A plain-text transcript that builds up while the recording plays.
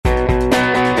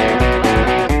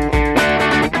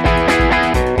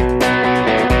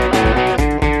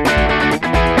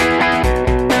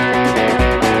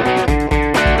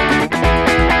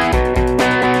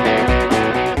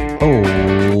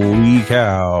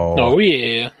Oh,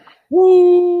 yeah.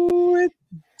 Woo! It's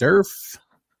Derf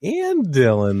and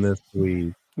Dylan this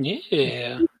week.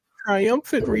 Yeah.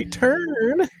 Triumphant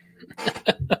return.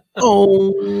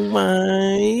 Oh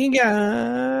my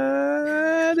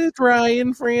God. It's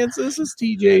Ryan Francis. It's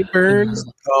TJ Burns.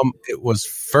 It was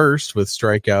first with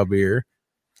Strikeout Beer.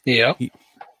 Yeah.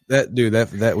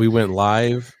 That we went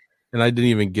live and I didn't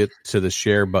even get to the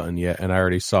share button yet, and I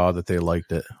already saw that they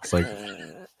liked it. It's like,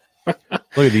 look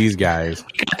at these guys.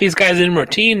 Got these guys in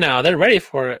routine now. They're ready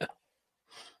for it.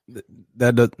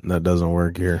 That doesn't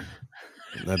work here.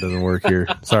 That doesn't work here.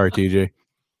 Sorry, TJ.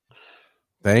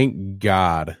 Thank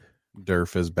God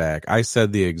Derf is back. I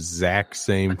said the exact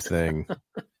same thing.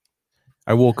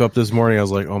 I woke up this morning. I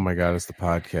was like, oh my God, it's the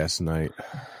podcast night.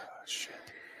 Shit.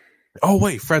 Oh,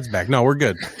 wait, Fred's back. No, we're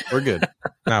good. We're good.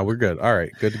 No, we're good. All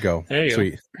right, good to go. There you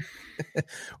Sweet.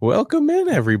 Welcome in,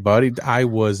 everybody. I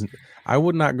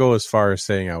would not go as far as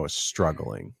saying I was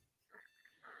struggling.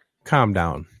 Calm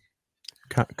down.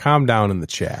 Calm down in the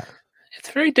chat.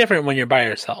 It's very different when you're by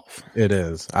yourself. It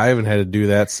is. I haven't had to do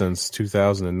that since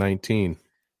 2019.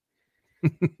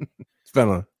 It's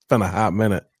been a hot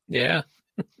minute. Yeah.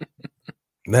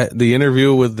 The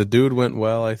interview with the dude went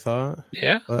well, I thought.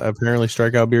 Yeah. Apparently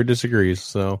Strikeout Beer disagrees,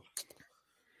 so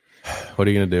what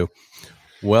are you going to do?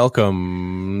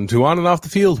 Welcome to On and Off the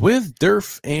Field with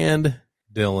Derf and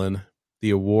Dylan,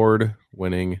 the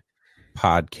award-winning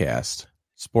podcast,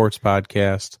 sports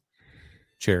podcast,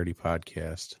 charity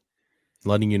podcast,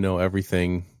 letting you know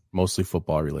everything mostly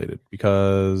football related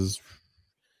because,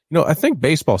 I think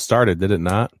baseball started, did it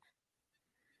not?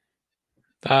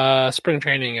 Spring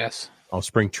training, yes. Oh,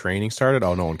 spring training started?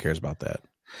 Oh, no one cares about that.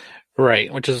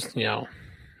 Right, which is,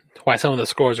 why some of the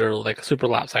scores are like super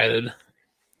lopsided.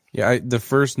 Yeah, the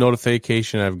first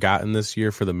notification I've gotten this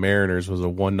year for the Mariners was a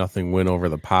 1-0 win over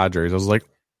the Padres. I was like,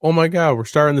 oh my God, we're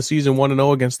starting the season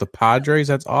 1-0 against the Padres?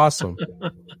 That's awesome.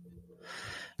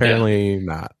 Apparently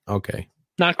not. Okay.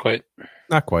 Not quite.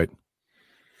 Not quite.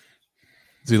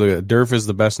 See, look at it. Derf is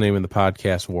the best name in the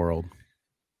podcast world.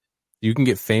 You can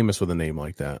get famous with a name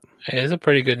like that. It is a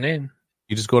pretty good name.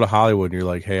 You just go to Hollywood and you're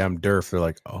like, hey, I'm Derf. They're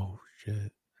like, oh,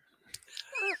 shit.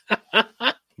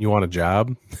 You want a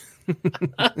job?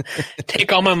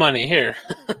 Take all my money here.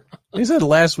 He said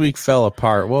last week fell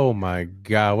apart. Whoa, my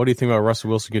God. What do you think about Russell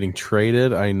Wilson getting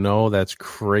traded? I know that's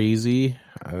crazy.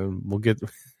 We'll get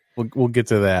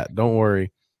to that. Don't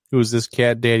worry. Who is this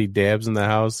cat? Daddy Dabs in the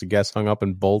house. The guest hung up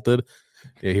and bolted.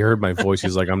 Yeah, he heard my voice.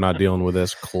 He's like, I'm not dealing with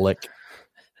this. Click.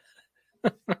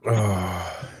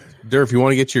 Derf, you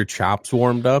want to get your chops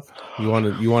warmed up? You want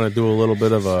to do a little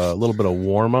bit of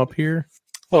warm up here?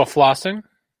 A little flossing.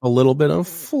 A little bit of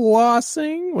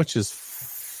flossing, which is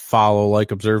follow, like,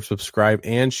 observe, subscribe,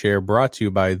 and share. Brought to you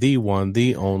by the one,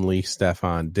 the only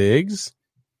Stefan Diggs.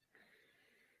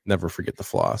 Never forget the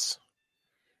floss.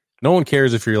 No one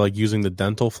cares if you're like using the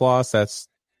dental floss. That's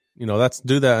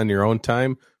do that on your own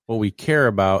time. What we care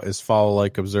about is follow,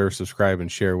 like, observe, subscribe,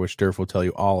 and share, which Derf will tell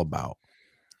you all about.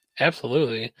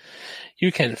 Absolutely.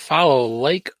 You can follow,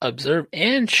 like, observe,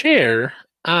 and share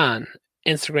on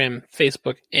Instagram,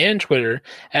 Facebook, and Twitter,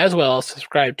 as well as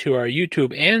subscribe to our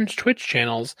YouTube and Twitch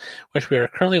channels, which we are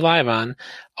currently live on,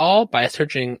 all by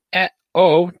searching at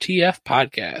OTF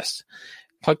Podcast.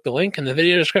 Click the link in the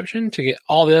video description to get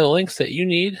all the other links that you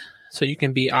need so you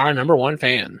can be our number one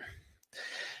fan.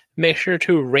 Make sure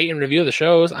to rate and review the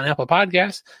shows on Apple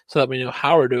Podcasts so that we know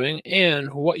how we're doing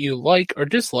and what you like or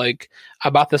dislike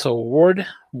about this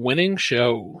award-winning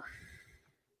show.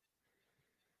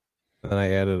 And I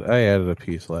added a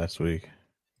piece last week.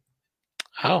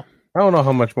 Oh. I don't know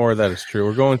how much more of that is true.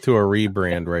 We're going through a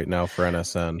rebrand right now for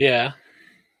NSN. Yeah.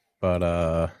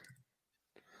 But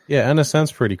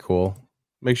NSN's pretty cool.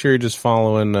 Make sure you're just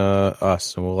following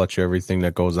us, and we'll let you everything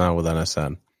that goes on with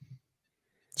NSN.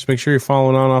 Just make sure you're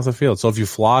following on off the field. So if you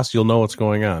floss, you'll know what's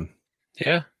going on.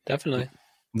 Yeah, definitely.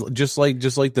 Just like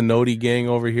the Noti gang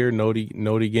over here,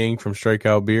 Noti gang from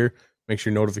Strikeout Beer. Make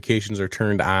sure notifications are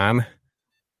turned on.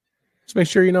 Just make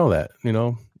sure you know that,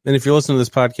 And if you're listening to this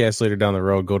podcast later down the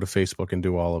road, go to Facebook and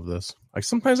do all of this. Like,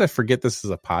 sometimes I forget this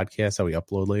is a podcast that we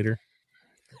upload later.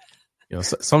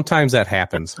 Sometimes that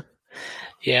happens.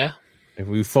 Yeah. If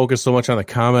we focus so much on the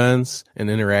comments and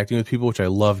interacting with people, which I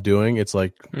love doing, it's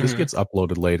like this gets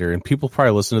uploaded later, and people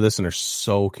probably listen to this and are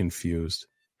so confused.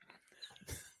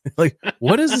 Like,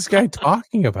 what is this guy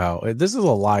talking about? This is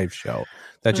a live show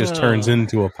that just turns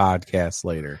into a podcast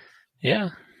later.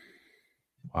 Yeah.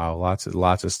 Wow, lots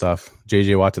of stuff.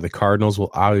 JJ Watt to the Cardinals. We'll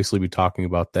obviously be talking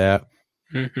about that.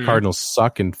 Mm-hmm. Cardinals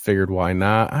suck and figured why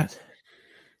not.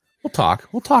 We'll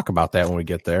talk about that when we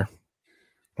get there.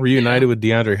 Reunited with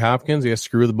DeAndre Hopkins. Yeah,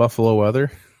 screw the Buffalo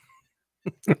weather.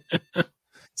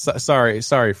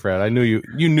 Sorry, Fred. I knew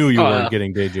you knew you weren't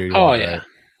getting JJ Watt, yeah. right?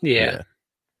 Yeah.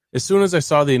 As soon as I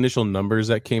saw the initial numbers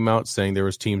that came out saying there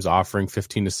was teams offering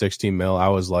 15 to 16 mil, I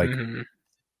was like,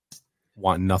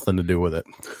 want nothing to do with it.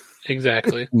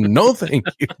 Exactly. No, thank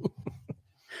you.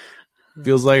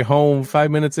 Feels like home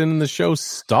 5 minutes in the show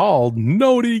stalled.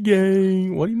 Nody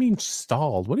gang. What do you mean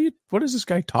stalled? What is this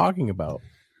guy talking about?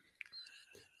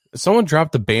 Someone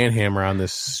dropped the ban hammer on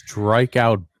this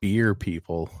strikeout beer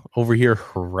people over here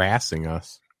harassing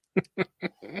us.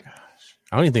 Gosh.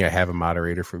 I don't even think I have a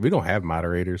moderator we don't have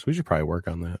moderators. We should probably work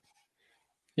on that.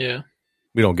 Yeah.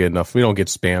 We don't get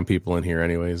spam people in here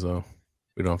anyways, though.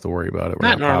 We don't have to worry about it.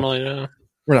 Not normally, no.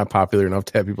 We're not popular enough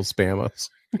to have people spam us.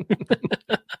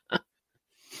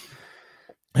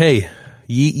 Hey,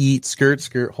 yeet, yeet, skirt,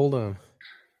 skirt. Hold on.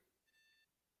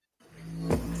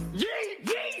 Yeet,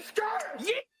 yeet, skirt,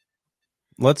 yeet.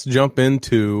 Let's jump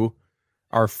into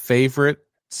our favorite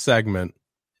segment.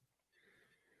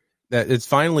 That it's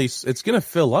going to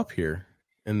fill up here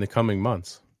in the coming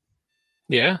months.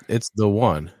 Yeah. It's the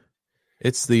one.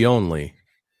 It's the only.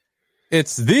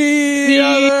 It's the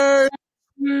other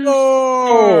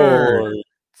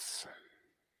Sports.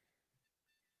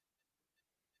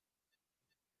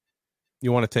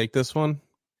 You want to take this one?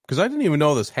 Because I didn't even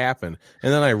know this happened.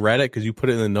 And then I read it because you put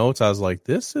it in the notes. I was like,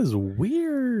 this is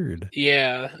weird.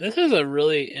 Yeah, this is a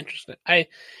really interesting. I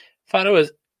thought it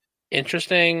was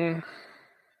interesting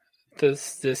to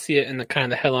see it in the kind of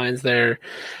the headlines there.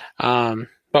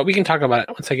 But we can talk about it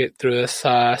once I get through this.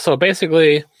 So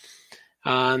basically,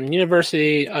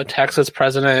 University of Texas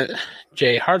President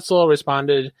Jay Hartzell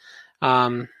responded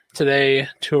today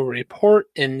to a report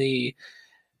in the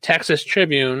Texas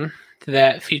Tribune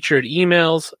that featured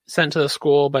emails sent to the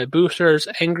school by boosters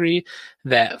angry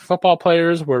that football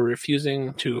players were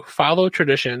refusing to follow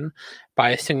tradition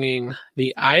by singing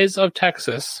 "The Eyes of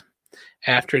Texas"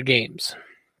 after games.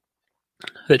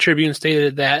 The Tribune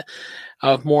stated that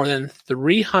of more than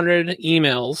 300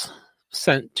 emails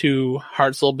sent to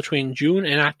Hartzell between June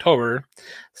and October,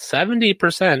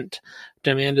 70%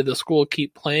 demanded the school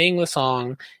keep playing the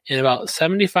song, and about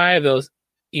 75 of those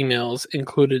emails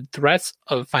included threats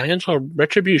of financial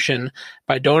retribution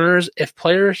by donors if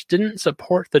players didn't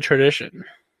support the tradition.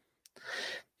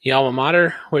 The alma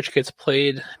mater, which gets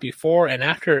played before and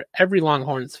after every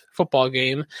Longhorns football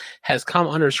game, has come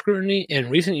under scrutiny in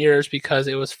recent years because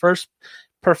it was first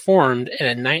performed in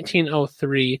a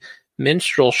 1903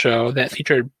 minstrel show that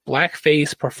featured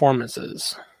blackface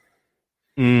performances.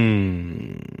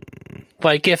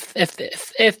 Like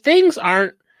if things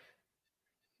aren't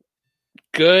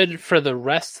good for the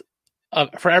rest of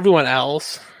for everyone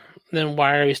else, then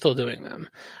why are we still doing them?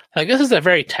 Like this is a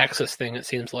very Texas thing. It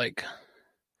seems like.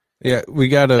 Yeah, we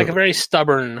got like a very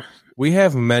stubborn. We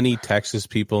have many Texas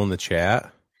people in the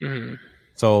chat. Mm-hmm.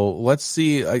 So let's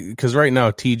see, because right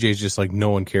now TJ's just like no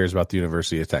one cares about the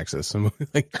University of Texas.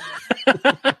 Like,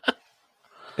 I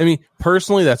mean,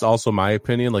 personally, that's also my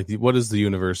opinion. Like, what is the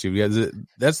university?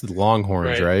 That's the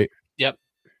Longhorns, right? Yep.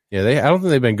 Yeah, I don't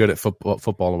think they've been good at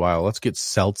football in a while. Let's get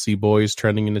Celtsy boys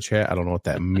trending in the chat. I don't know what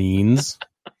that means.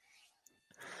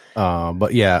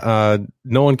 But yeah,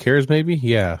 no one cares. Maybe,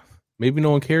 yeah, maybe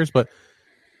no one cares. But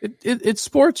it's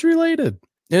sports related,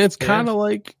 and it's kind of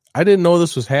like I didn't know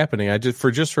this was happening. I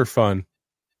just for fun,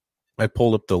 I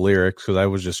pulled up the lyrics because I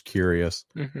was just curious.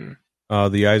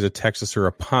 Mm-hmm. The eyes of Texas are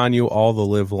upon you all the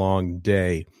live long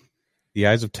day. The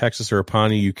eyes of Texas are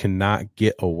upon you. You cannot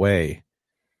get away.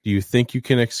 Do you think you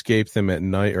can escape them at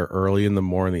night or early in the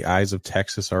morning? The eyes of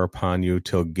Texas are upon you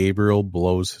till Gabriel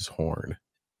blows his horn.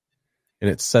 And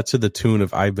it's set to the tune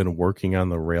of I've Been Working on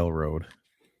the Railroad.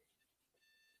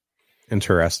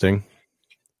 Interesting.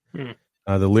 The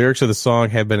lyrics of the song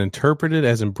have been interpreted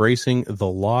as embracing the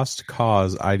lost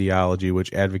cause ideology,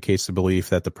 which advocates the belief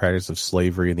that the practice of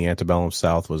slavery in the antebellum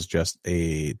South was just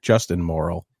and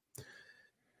moral.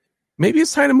 Maybe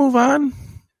it's time to move on.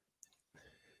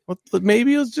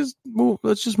 Maybe let's just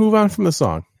move on from the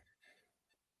song.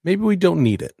 Maybe we don't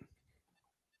need it.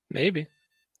 Maybe.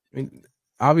 I mean,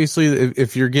 obviously,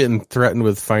 if you're getting threatened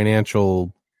with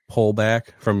financial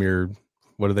pullback from your,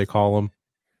 what do they call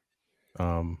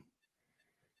them?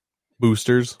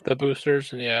 Boosters. The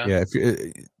boosters, yeah. Yeah,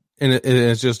 and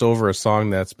it's just over a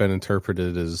song that's been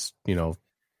interpreted as, the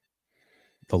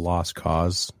lost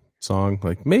cause song.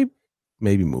 Like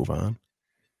maybe move on.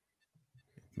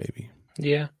 Maybe.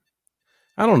 Yeah.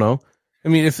 I don't know. I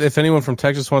mean, if anyone from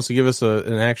Texas wants to give us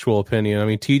an actual opinion, I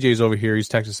mean, TJ's over here. He's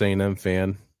Texas A&M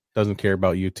fan. Doesn't care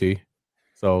about UT.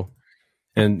 So,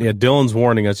 and yeah, Dylan's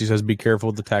warning us. He says, be careful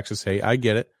with the Texas hate. I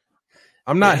get it.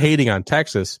 I'm not hating on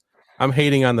Texas. I'm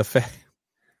hating on the fact.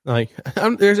 Like,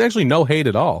 there's actually no hate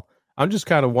at all. I'm just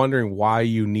kind of wondering why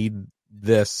you need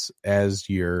this as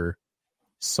your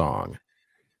song.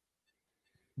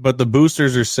 But the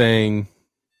boosters are saying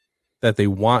that they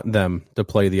want them to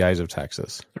play The Eyes of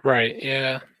Texas. Right,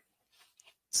 yeah.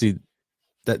 See,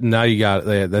 that now you got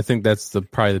it. I think that's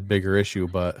probably the bigger issue,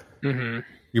 but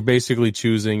you're basically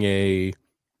choosing a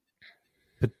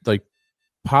like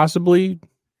possibly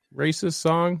racist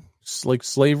song, like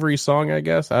slavery song, I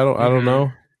guess. I don't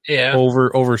know. Yeah.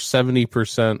 Over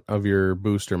 70% of your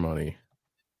booster money.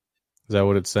 Is that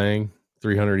what it's saying?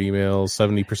 300 emails,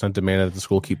 70% demand that the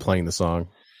school keep playing the song.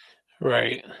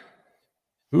 Right.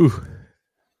 Ooh.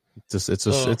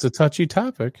 It's a touchy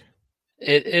topic.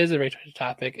 It is a very touchy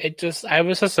topic. I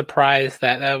was just surprised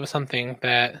that was something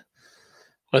that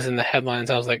was in the headlines.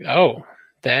 I was like, oh,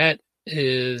 that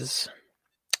is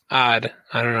odd.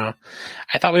 I don't know.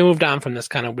 I thought we moved on from this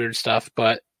kind of weird stuff,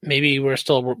 but maybe we're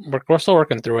still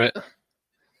working through it.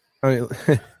 I mean,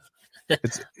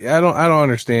 I don't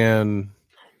understand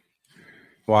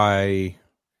why.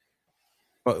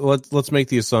 Let's make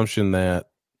the assumption that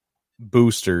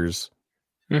boosters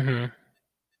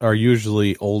are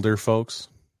usually older folks.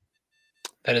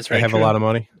 That is right. They have a lot of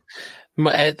money.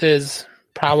 It is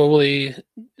probably,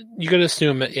 you could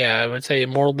assume that, yeah, I would say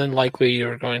more than likely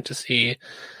you're going to see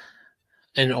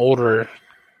an older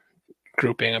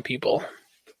grouping of people.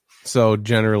 So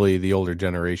generally the older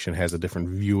generation has a different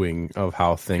viewing of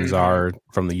how things are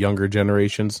from the younger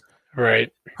generations.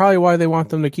 Right. Probably why they want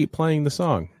them to keep playing the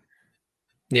song.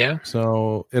 Yeah.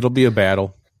 So it'll be a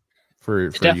battle for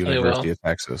University will. of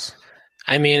Texas.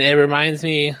 I mean, it reminds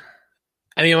me.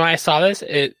 I mean, when I saw this,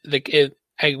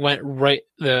 I went right.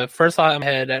 The first thought in my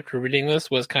head after reading this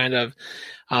was kind of,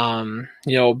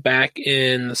 back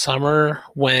in the summer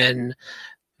when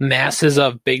masses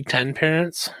of Big Ten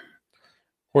parents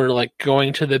were like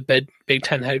going to the Big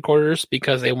Ten headquarters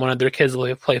because they wanted their kids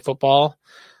to play football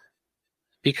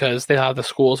because they thought the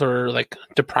schools were like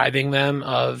depriving them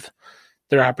of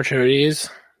their opportunities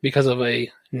because of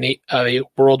a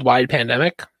worldwide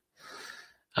pandemic.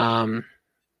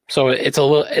 So it's a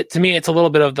little, to me, it's a little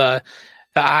bit of the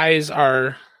eyes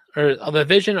are, or the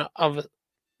vision of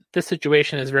this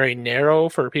situation is very narrow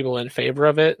for people in favor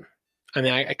of it. I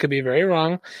mean, I could be very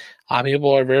wrong. A lot of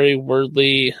people are very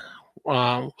wordly,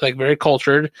 very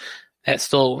cultured that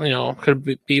still, could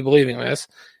be believing this,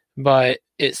 but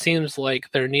it seems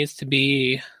like there needs to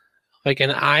be like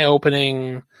an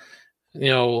eye-opening,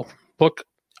 look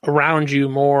around you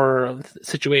more of the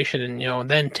situation and,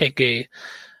 then take a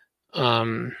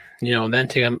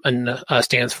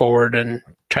stance forward and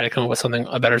try to come up with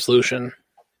a better solution.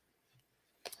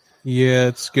 Yeah,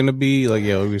 it's gonna be like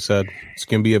we said, it's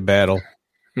gonna be a battle,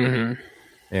 and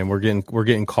we're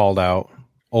getting called out.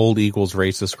 Old equals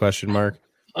racist ?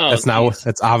 Oh,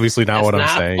 that's obviously not what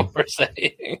I'm saying. What we're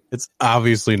saying. It's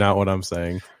obviously not what I'm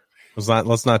saying.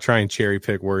 Let's not try and cherry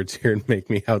pick words here and make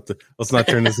me out. Let's not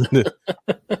turn this into.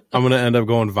 I'm gonna end up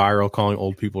going viral calling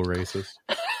old people racist.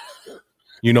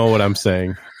 You know what I'm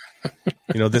saying.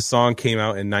 This song came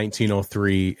out in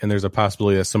 1903, and there's a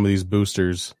possibility that some of these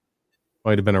boosters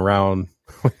might have been around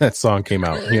when that song came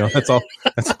out.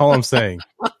 That's all I'm saying.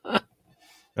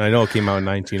 And I know it came out in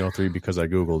 1903 because I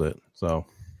Googled it. So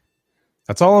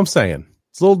that's all I'm saying.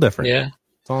 It's a little different. Yeah.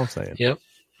 That's all I'm saying. Yep.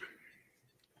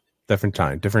 Different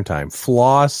time.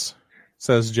 Floss,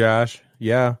 says Josh.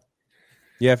 Yeah.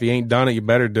 Yeah, if you ain't done it, you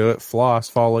better do it. Floss,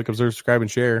 follow, like, observe, subscribe,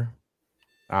 and share.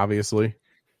 Obviously.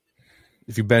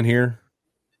 If you've been here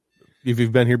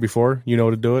before, you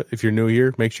know to do it. If you're new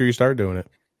here, make sure you start doing it.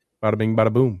 Bada bing,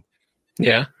 bada boom.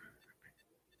 Yeah.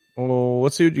 Oh,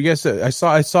 let's see what you guys said. I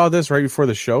saw this right before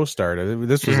the show started.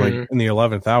 This was like in the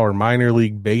 11th hour. Minor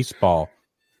League Baseball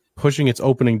pushing its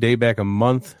opening day back a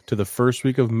month to the first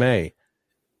week of May.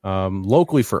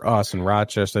 Locally for us in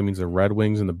Rochester, that means the Red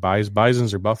Wings and the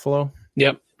Bisons or Buffalo.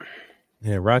 Yep.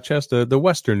 Yeah, Rochester, the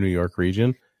Western New York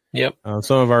region. Yep.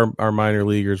 Some of our minor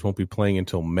leaguers won't be playing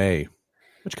until May,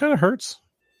 which kind of hurts.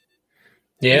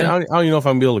 Yeah. I don't even know if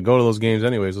I'm going to be able to go to those games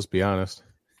anyways, let's be honest.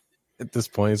 At this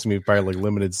point, it's going to be probably like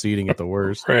limited seating at the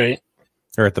worst. Right.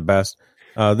 Or at the best.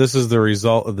 This is the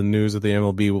result of the news that the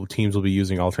MLB teams will be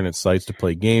using alternate sites to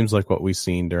play games like what we've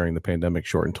seen during the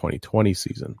pandemic-shortened 2020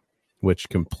 season, which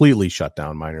completely shut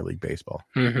down minor league baseball.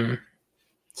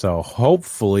 So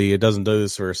hopefully it doesn't do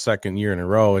this for a second year in a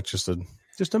row. It's just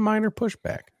a minor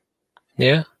pushback.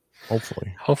 Yeah.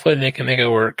 Hopefully they can make it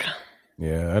work.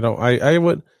 Yeah, I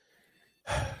would.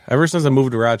 Ever since I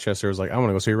moved to Rochester, I was like, I'm going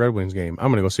to go see a Red Wings game. I'm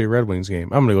going to go see a Red Wings game.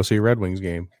 I'm going to go see a Red Wings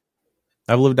game.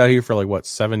 I've lived out here for like,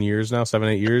 7 years now? 7,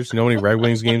 8 years? You know how many Red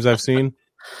Wings games I've seen?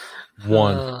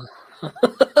 One.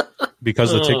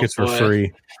 because the tickets were boy.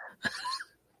 free.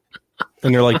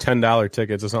 And they're like $10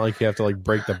 tickets. It's not like you have to like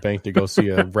break the bank to go see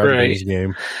a Red Wings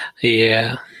game.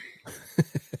 Yeah.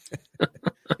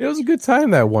 It was a good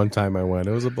time that one time I went.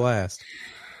 It was a blast.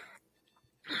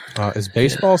 Is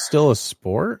baseball still a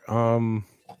sport?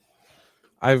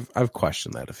 I've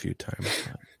questioned that a few times.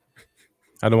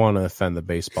 I don't want to offend the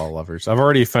baseball lovers. I've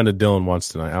already offended Dylan once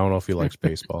tonight. I don't know if he likes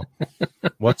baseball.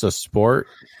 What's a sport?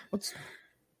 Hold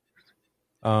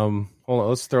on.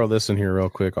 Let's throw this in here real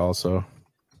quick also.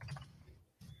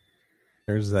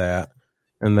 There's that.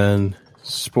 And then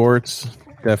sports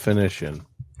definition.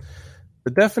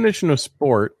 The definition of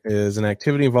sport is an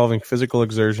activity involving physical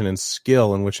exertion and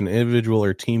skill in which an individual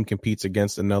or team competes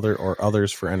against another or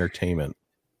others for entertainment.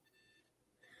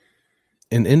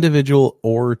 An individual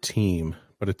or team,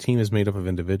 but a team is made up of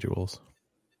individuals.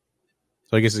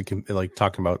 So I guess it can be like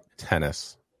talking about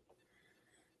tennis.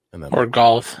 And then or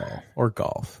golf. Or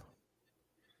golf.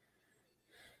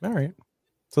 All right.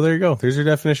 So there you go. There's your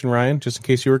definition, Ryan, just in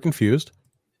case you were confused.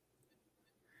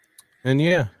 And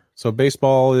yeah, so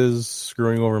baseball is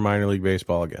screwing over minor league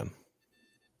baseball again.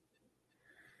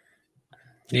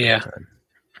 Yeah.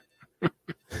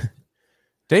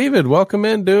 David, welcome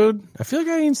in, dude. I feel like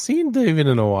I ain't seen David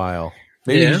in a while.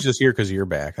 Maybe he's just here because you're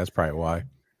back. That's probably why.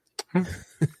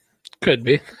 Could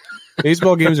be.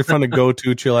 Baseball games are fun to go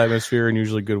to, chill atmosphere, and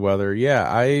usually good weather.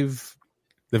 Yeah,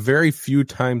 the very few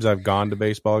times I've gone to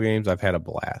baseball games, I've had a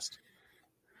blast.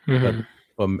 Mm-hmm.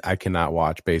 But I cannot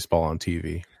watch baseball on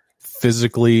TV.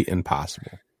 Physically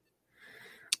impossible.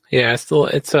 Yeah, it's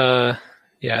one of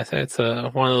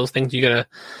those things you gotta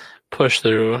push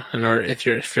through in order if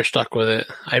you're stuck with it.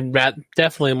 I'd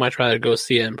definitely much rather go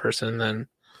see it in person than.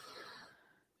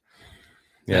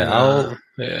 Yeah,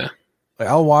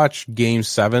 I'll watch Game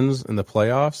 7s in the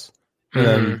playoffs,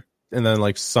 and then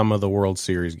like some of the World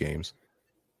Series games.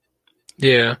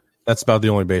 Yeah, that's about the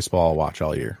only baseball I'll watch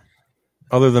all year.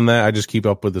 Other than that, I just keep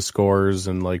up with the scores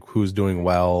and like who's doing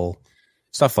well,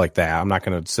 stuff like that. I'm not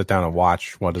going to sit down and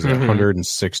watch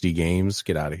 160 games.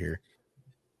 Get out of here.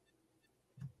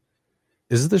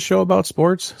 Is the show about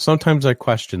sports? Sometimes I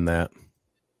question that.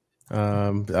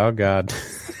 Oh God,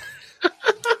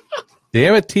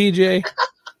 damn it, TJ.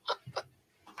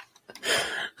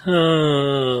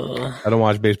 I don't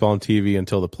watch baseball on TV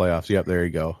until the playoffs. Yep, there you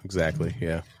go. Exactly.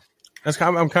 Yeah.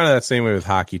 I'm kind of that same way with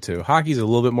hockey too. Hockey's a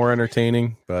little bit more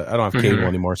entertaining, but I don't have cable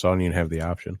anymore, so I don't even have the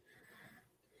option.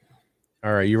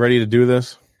 All right, you ready to do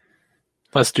this?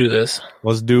 Let's do this.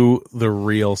 Let's do the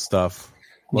real stuff.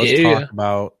 Let's talk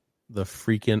about the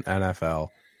freaking NFL.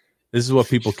 This is what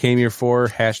people came here for.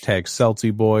 Hashtag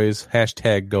Celtsy Boys.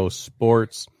 Hashtag Go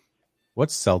Sports.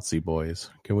 What's Celtsy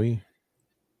Boys? Can we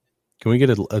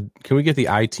get the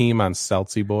I team on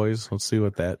Celtsy Boys? Let's see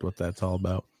what that's all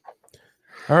about.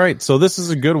 All right, so this is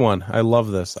a good one. I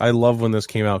love this. I love when this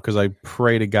came out because I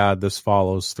pray to God this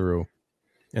follows through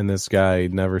and this guy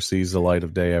never sees the light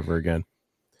of day ever again.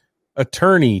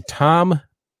 Attorney Tom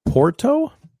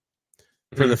Porto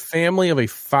for the family of a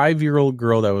 5-year-old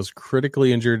girl that was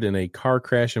critically injured in a car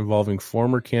crash involving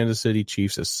former Kansas City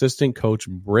Chiefs assistant coach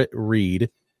Britt Reed,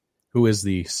 who is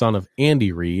the son of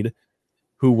Andy Reid,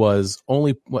 who was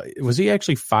he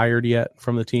actually fired yet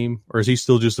from the team, or is he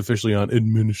still just officially on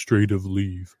administrative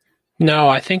leave? No,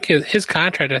 I think his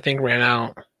contract ran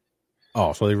out.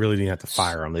 Oh, so they really didn't have to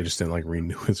fire him. They just didn't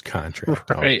renew his contract.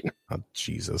 Right. Oh,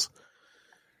 Jesus.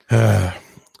 But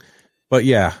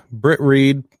yeah, Britt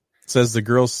Reed says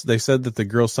they said that the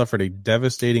girl suffered a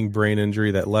devastating brain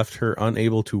injury that left her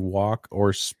unable to walk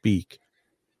or speak.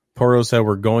 Porto said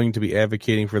we're going to be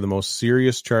advocating for the most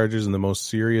serious charges and the most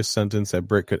serious sentence that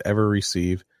Britt could ever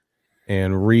receive.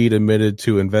 And Reed admitted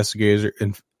to investigators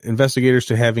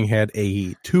to having had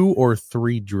 2 or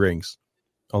 3 drinks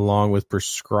along with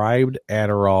prescribed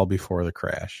Adderall before the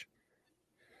crash.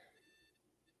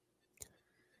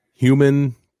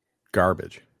 Human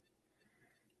garbage.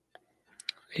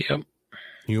 Yep.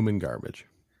 Human garbage.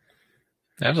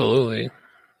 Absolutely.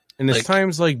 And it's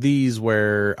times like these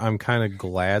where I'm kind of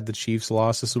glad the Chiefs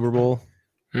lost the Super Bowl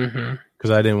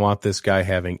because I didn't want this guy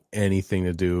having anything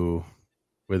to do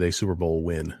with a Super Bowl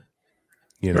win.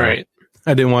 You know, right?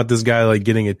 I didn't want this guy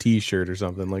getting a T-shirt or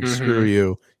something. Screw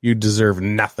you. You deserve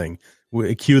nothing.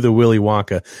 Cue the Willy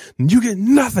Wonka. You get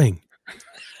nothing.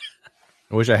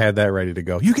 I wish I had that ready to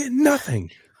go. You get nothing.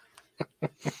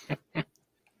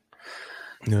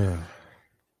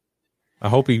 I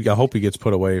hope he gets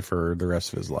put away for the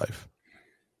rest of his life.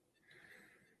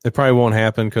 It probably won't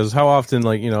happen because how often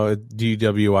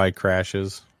DWI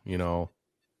crashes,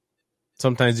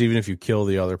 sometimes even if you kill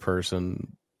the other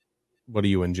person, what are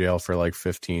you in jail for, like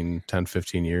 10,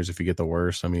 15 years if you get the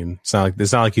worst? I mean, it's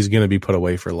not like he's going to be put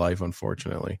away for life,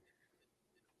 unfortunately.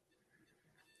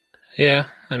 Yeah,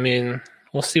 I mean,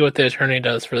 we'll see what the attorney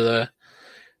does for the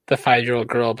 5-year-old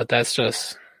girl, but that's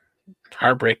just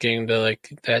heartbreaking to like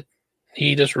that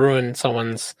he just ruined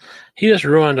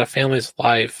a family's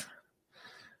life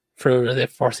for the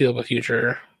foreseeable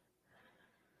future.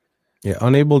 Yeah,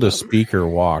 unable to speak or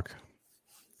walk.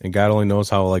 And God only knows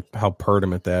how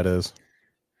pertinent that is.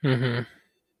 Mm-hmm.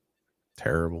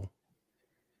 Terrible.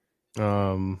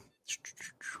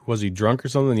 Was he drunk or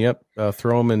something? Yep.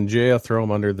 Throw him in jail. Throw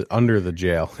him under the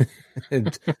jail.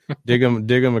 dig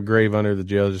him a grave under the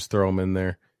jail. Just throw him in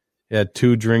there. He had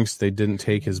 2 drinks. They didn't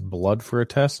take his blood for a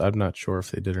test. I'm not sure if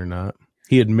they did or not.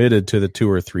 He admitted to the 2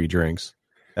 or 3 drinks.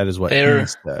 That is what he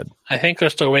said. I think they're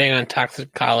still waiting on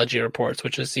toxicology reports,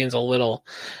 which just seems a little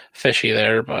fishy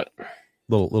there, but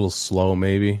Little slow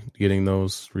maybe getting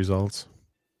those results.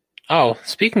 Oh,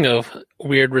 speaking of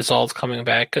weird results coming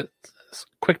back,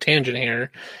 quick tangent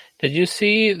here. Did you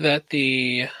see that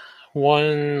the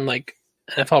one like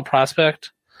NFL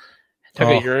prospect took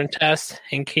a urine test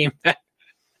and came back?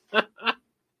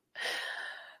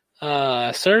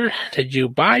 Sir, did you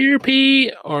buy your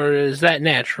pee or is that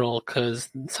natural? Because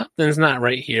something's not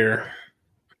right here.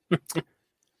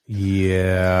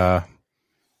 Yeah.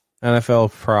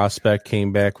 NFL prospect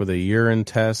came back with a urine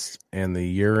test, and the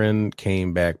urine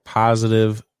came back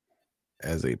positive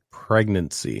as a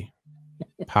pregnancy.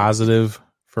 Positive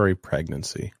for a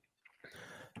pregnancy.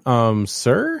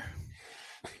 Sir?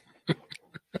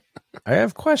 I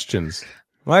have questions.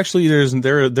 Well, actually,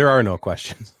 there are no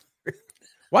questions.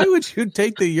 Why would you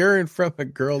take the urine from a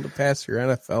girl to pass your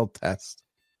NFL test?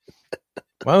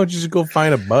 Why don't you just go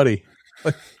find a buddy?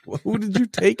 Like, who did you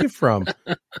take it from?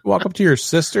 Walk up to your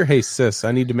sister. Hey, sis,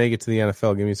 I need to make it to the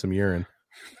NFL. Give me some urine.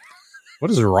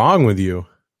 What is wrong with you?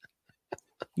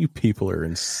 You people are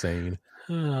insane.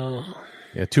 Oh.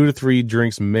 Yeah, 2 to 3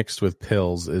 drinks mixed with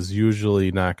pills is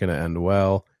usually not going to end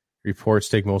well. Reports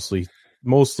take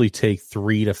mostly take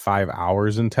 3 to 5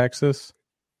 hours in Texas.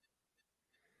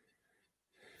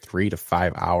 3 to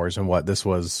 5 hours, and what this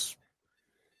was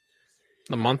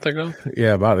a month ago?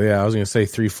 Yeah, I was going to say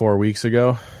 3-4 weeks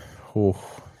ago. Ooh.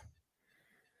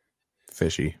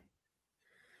 Fishy.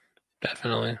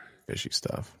 Definitely. Fishy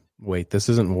stuff. Wait, this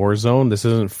isn't Warzone? This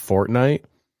isn't Fortnite?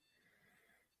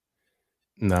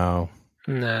 No.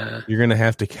 Nah. You're going to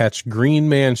have to catch Green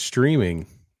Man streaming.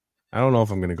 I don't know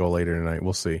if I'm going to go later tonight.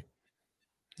 We'll see.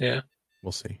 Yeah.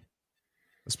 We'll see.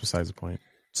 That's besides the point.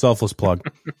 Selfless plug.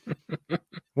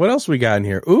 What else we got in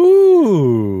here?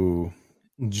 Ooh.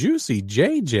 Juicy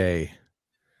JJ.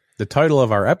 The title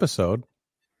of our episode.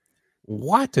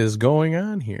 What is going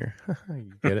on here?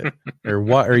 You get it? Or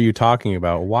what are you talking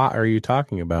about? What are you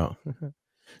talking about?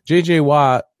 JJ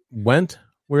Watt went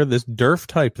where this Derf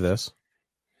typed this.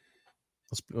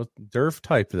 Let's Derf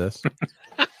type this.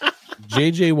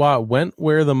 JJ Watt went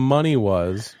where the money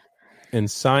was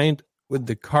and signed with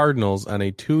the Cardinals on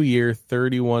a 2-year,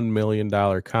 $31 million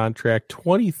contract,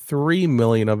 $23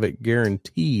 million of it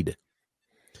guaranteed.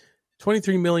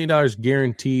 $23 million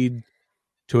guaranteed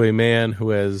to a man who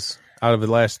has, out of his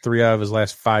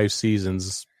last 5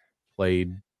 seasons,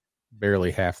 played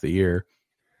barely half the year.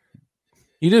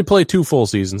 He did play 2 full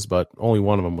seasons, but only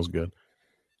one of them was good.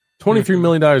 $23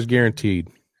 million guaranteed.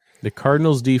 The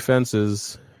Cardinals' defense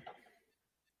it's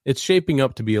shaping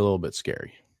up to be a little bit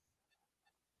scary.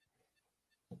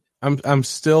 I'm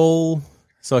still,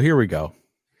 so here we go.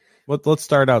 Let's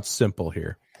start out simple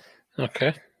here.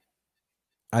 Okay.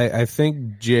 I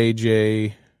think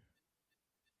JJ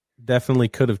definitely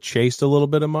could have chased a little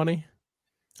bit of money.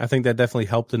 I think that definitely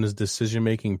helped in his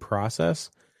decision-making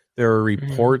process. There are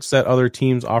reports that other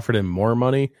teams offered him more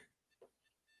money,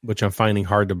 which I'm finding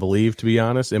hard to believe, to be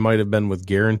honest. It might have been with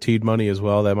guaranteed money as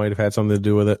well. That might have had something to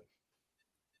do with it.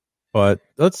 But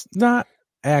let's not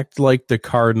act like the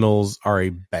Cardinals are a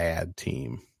bad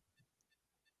team.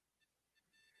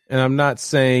 And I'm not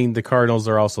saying the Cardinals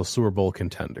are also Super Bowl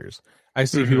contenders. I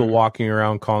see people walking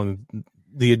around calling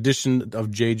the addition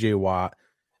of J.J. Watt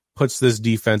puts this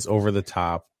defense over the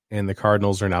top, and the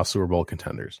Cardinals are now Super Bowl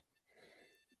contenders.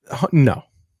 No.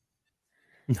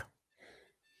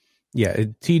 Yeah,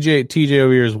 TJ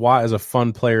over here is Watt is a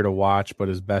fun player to watch, but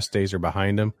his best days are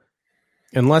behind him.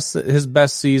 Unless his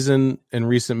best season in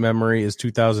recent memory is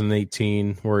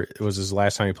 2018, where it was his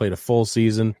last time he played a full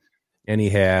season, and he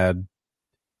had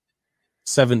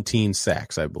 17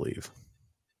 sacks, I believe.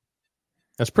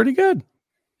 That's pretty good.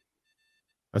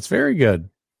 That's very good.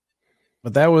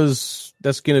 But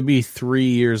that's going to be 3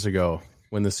 years ago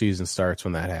when the season starts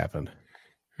when that happened.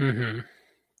 Mm-hmm.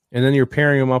 And then you're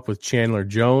pairing him up with Chandler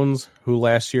Jones, who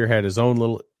last year had his own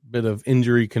little bit of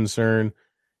injury concern,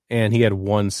 and he had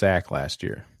 1 sack last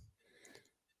year.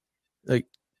 Like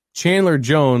Chandler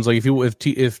Jones, like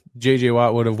if J.J.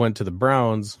 Watt would have went to the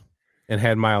Browns and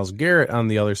had Myles Garrett on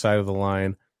the other side of the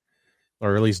line,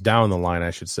 or at least down the line,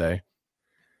 I should say,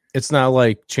 it's not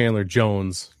like Chandler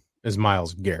Jones is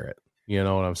Myles Garrett. You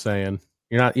know what I'm saying?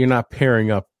 You're not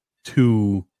pairing up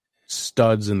 2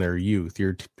 studs in their youth.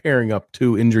 You're pairing up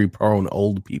 2 injury-prone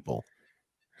old people.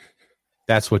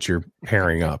 That's what you're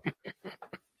pairing up.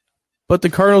 But the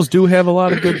Cardinals do have a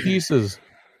lot of good pieces.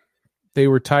 They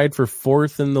were tied for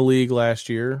 4th in the league last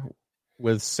year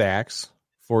with sacks,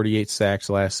 48 sacks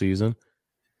last season.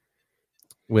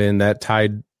 When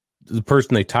the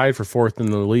person they tied for 4th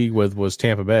in the league with was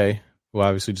Tampa Bay, who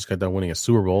obviously just got done winning a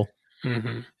Super Bowl.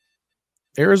 Mm-hmm.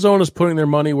 Arizona's putting their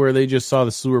money where they just saw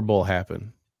the Super Bowl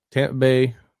happen. Tampa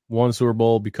Bay won Super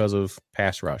Bowl because of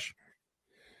pass rush.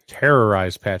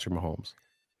 Terrorized Patrick Mahomes.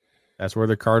 That's where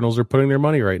the Cardinals are putting their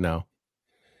money right now.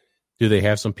 Do they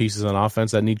have some pieces on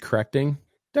offense that need correcting?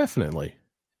 Definitely.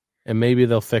 And maybe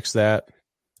they'll fix that.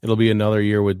 It'll be another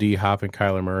year with D-Hop and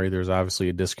Kyler Murray. There's obviously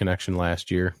a disconnection last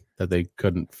year that they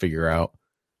couldn't figure out.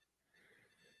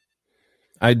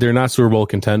 They're not Super Bowl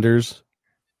contenders,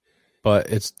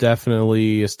 but it's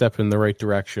definitely a step in the right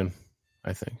direction,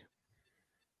 I think.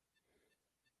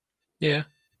 Yeah.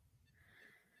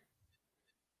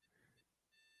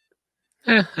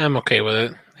 I'm okay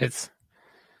with it.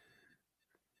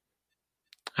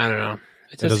 I don't know.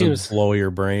 It doesn't seems blow your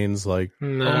brains like,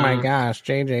 no. Oh my gosh,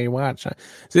 J.J. Watt.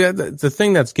 See, the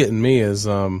thing that's getting me is,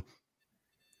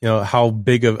 how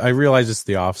big of, I realize it's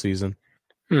the off season,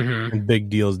 and big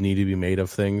deals need to be made of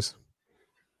things.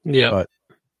 Yeah.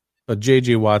 But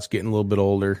J.J. Watt's getting a little bit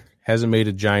older, hasn't made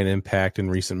a giant impact in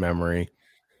recent memory.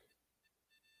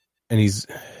 And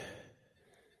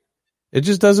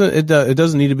it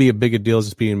doesn't need to be a big a deal as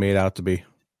it's being made out to be.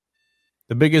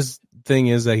 The biggest thing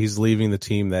is that he's leaving the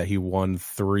team that he won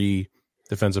 3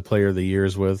 Defensive Player of the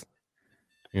Years with.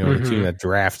 The team that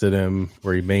drafted him,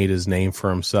 where he made his name for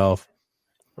himself.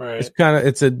 Right.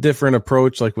 It's a different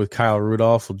approach. Like with Kyle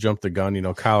Rudolph, we'll jump the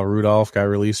gun. Kyle Rudolph got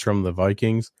released from the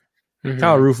Vikings.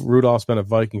 Kyle Rudolph's been a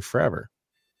Viking forever,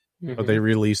 but they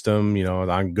released him,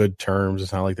 on good terms.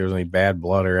 It's not like there's any bad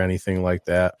blood or anything like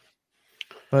that.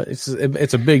 But it's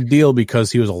a big deal because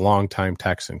he was a longtime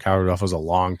Texan. Kyle Rudolph was a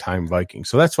longtime Viking.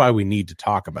 So that's why we need to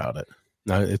talk about it.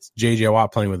 Now it's J.J.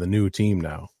 Watt playing with a new team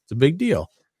now. It's a big deal.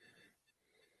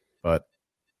 But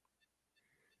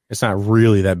it's not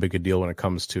really that big a deal when it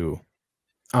comes to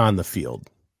on the field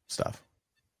stuff.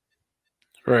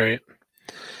 Right.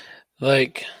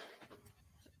 Correct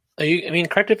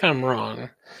if I'm wrong,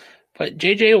 but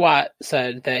J.J. Watt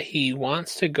said that he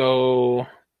wants to go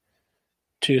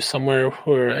to somewhere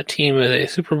where a team is a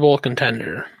Super Bowl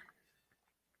contender.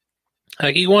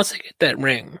 Like, he wants to get that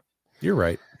ring. You're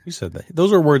right. He said that.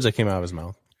 Those are words that came out of his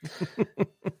mouth.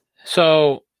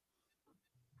 So,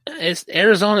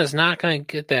 Arizona's not going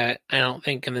to get that, I don't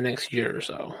think, in the next year or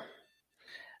so.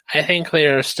 I think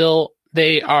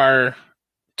they are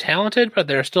talented, but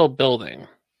they're still building.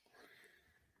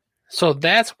 So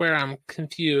that's where I'm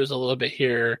confused a little bit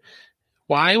here.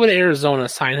 Why would Arizona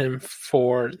sign him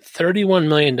for $31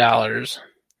 million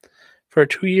for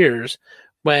 2 years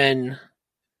when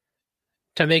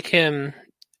to make him,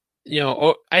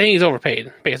 I think he's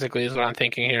overpaid, basically, is what I'm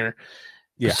thinking here.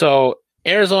 Yeah. So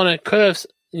Arizona could have,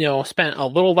 spent a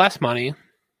little less money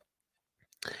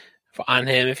on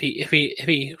him if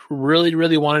he really,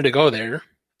 really wanted to go there.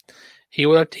 He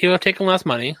would have taken less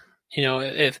money.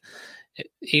 If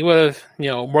he would have,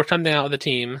 worked something out with the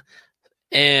team.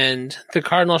 And the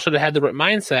Cardinals should have had the right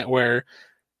mindset where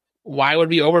why would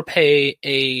we overpay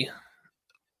a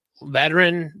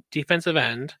veteran defensive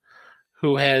end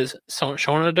who has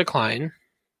shown a decline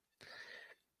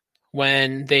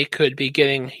when they could be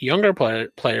getting younger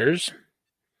players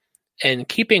and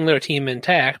keeping their team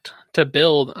intact to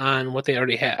build on what they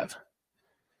already have?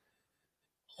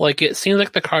 Like, it seems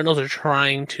like the Cardinals are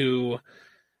trying to,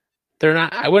 they're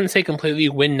not, I wouldn't say completely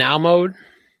win now mode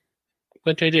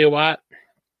with J.J. Watt,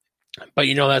 but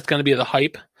that's going to be the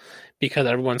hype because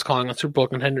everyone's calling a Super Bowl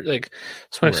contender. Like,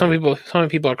 some people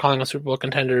are calling us Super Bowl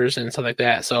contenders and stuff like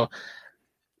that. So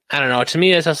I don't know. To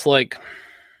me, it's just like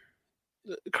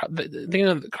thinking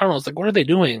of the Cardinals. Like, what are they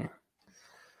doing?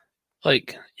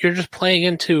 Like, you're just playing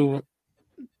into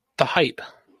the hype.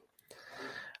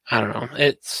 I don't know.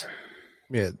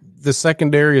 The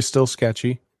secondary is still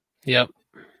sketchy. Yep.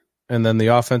 And then the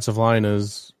offensive line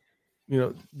is.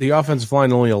 The offensive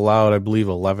line only allowed, I believe,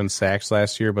 11 sacks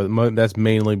last year, but that's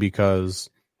mainly because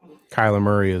Kyler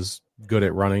Murray is good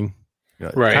at running.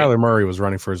 Right. Kyler Murray was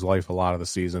running for his life a lot of the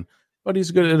season, but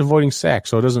he's good at avoiding sacks,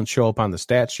 so it doesn't show up on the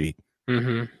stat sheet.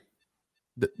 Mm-hmm.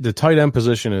 The tight end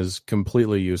position is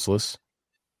completely useless.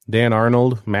 Dan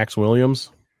Arnold, Max Williams,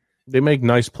 they make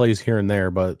nice plays here and there,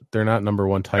 but they're not number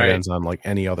one tight ends on like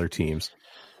any other teams,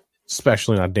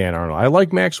 especially not Dan Arnold. I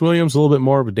like Max Williams a little bit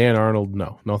more, but Dan Arnold,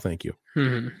 no, thank you.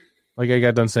 Mm-hmm. Like I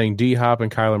got done saying, D-Hop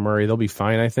and Kyler Murray, they'll be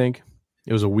fine, I think.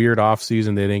 It was a weird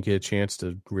offseason. They didn't get a chance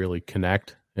to really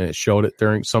connect, and it showed it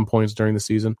during some points during the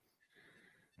season.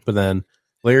 But then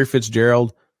Larry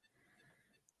Fitzgerald,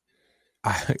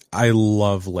 I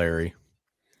love Larry.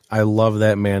 I love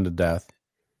that man to death.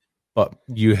 But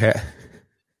you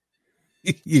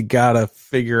got to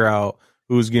figure out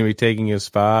who's going to be taking his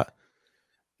spot,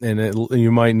 and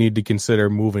you might need to consider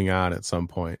moving on at some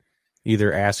point.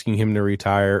 Either asking him to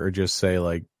retire or just say,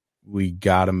 like, we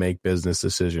got to make business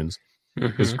decisions.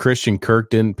 Because Christian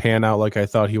Kirk didn't pan out like I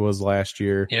thought he was last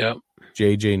year. Yep.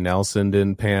 J.J. Nelson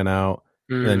didn't pan out.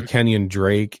 And then Kenny and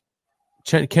Drake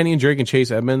and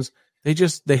Chase Edmonds,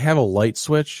 they have a light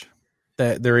switch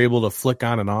that they're able to flick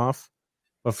on and off.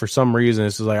 But for some reason,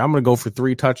 it's just like, I'm going to go for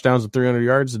 3 touchdowns and 300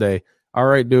 yards today. All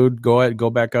right, dude, go ahead, go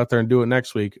back out there and do it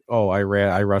next week. Oh, I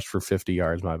rushed for 50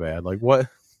 yards. My bad. Like, what?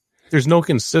 There's no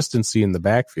consistency in the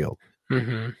backfield.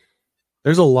 Mm-hmm.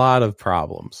 There's a lot of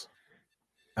problems.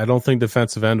 I don't think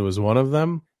defensive end was one of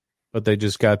them, but they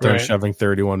just got done shoving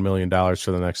 $31 million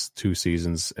for the next 2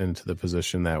 seasons into the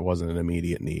position that wasn't an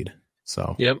immediate need.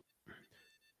 So, yep.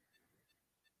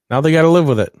 Now they got to live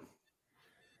with it.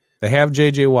 They have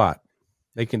J.J. Watt.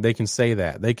 They can say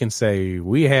that. They can say,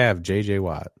 we have J.J.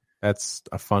 Watt. That's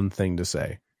a fun thing to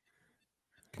say.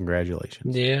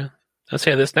 Congratulations. Yeah. Let's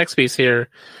say this next piece here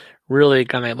really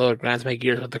kind of grinds my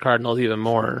gears with the Cardinals even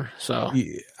more. So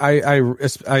I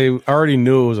already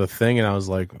knew it was a thing, and I was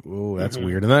like, "Ooh, that's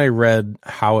weird." And then I read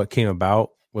how it came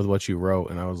about with what you wrote,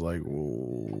 and I was like,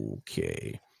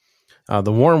 "Okay."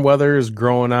 The warm weather is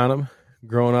growing on him.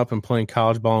 Growing up and playing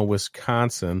college ball in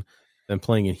Wisconsin, then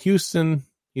playing in Houston,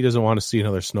 he doesn't want to see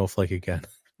another snowflake again.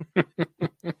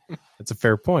 That's a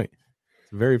fair point.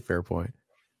 It's a very fair point.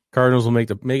 Cardinals will make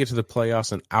it to the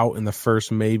playoffs and out in the first,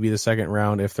 maybe the second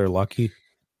round if they're lucky.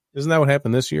 Isn't that what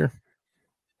happened this year?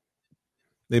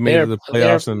 They made it to the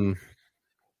playoffs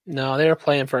no, they were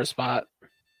playing for a spot.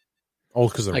 Oh,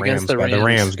 because the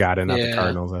Rams got in, not the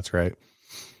Cardinals. That's right.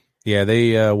 Yeah,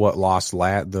 they lost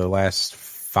the last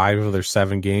 5 of their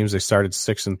 7 games. They started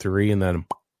 6-3 and then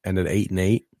ended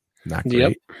 8-8. Not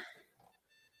great.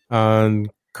 Yep.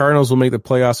 Cardinals will make the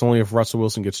playoffs only if Russell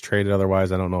Wilson gets traded.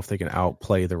 Otherwise, I don't know if they can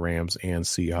outplay the Rams and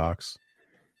Seahawks.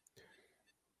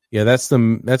 Yeah, that's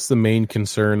the main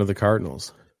concern of the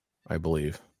Cardinals, I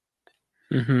believe.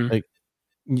 Mm-hmm. Like,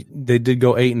 they did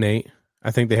go 8-8.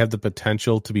 I think they have the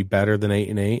potential to be better than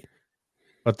 8-8,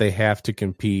 but they have to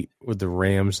compete with the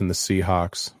Rams and the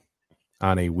Seahawks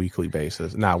on a weekly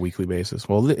basis. Not weekly basis.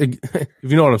 Well, if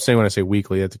you know what I'm saying when I say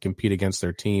weekly, they have to compete against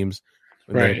their teams.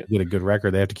 They have to get a good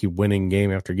record. They have to keep winning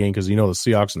game after game because, the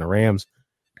Seahawks and the Rams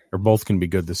are both going to be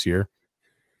good this year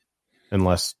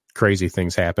unless crazy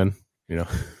things happen,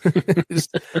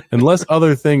 Unless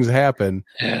other things happen,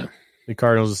 the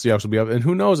Cardinals and Seahawks will be up. And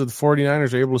who knows if the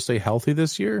 49ers are able to stay healthy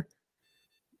this year?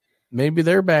 Maybe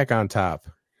they're back on top.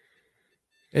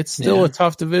 It's still a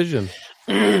tough division.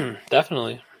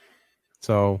 Definitely.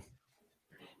 So,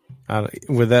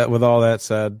 with all that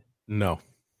said, no.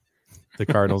 The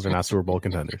Cardinals are not Super Bowl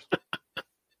contenders.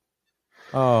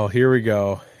 Oh, here we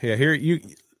go. Yeah,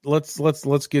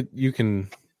 let's get you can.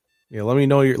 Yeah, let me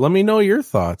know your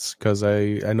thoughts because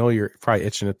I know you're probably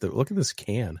itching at look at this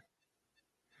can.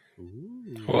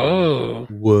 Ooh.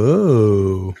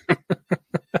 Whoa.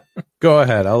 Go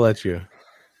ahead, I'll let you.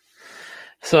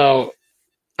 So,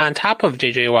 on top of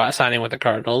J.J. Watt signing with the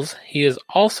Cardinals, he is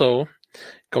also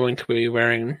going to be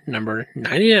wearing number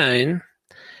 99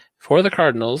 for the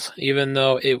Cardinals, even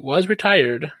though it was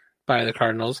retired by the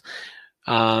Cardinals,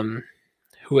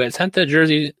 who had sent the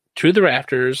jersey to the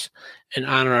rafters in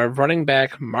honor of running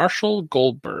back Marshall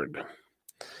Goldberg.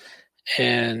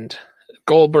 And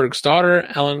Goldberg's daughter,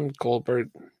 Ellen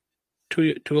Goldberg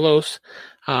Tulos,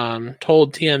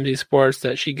 told TMZ Sports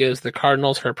that she gives the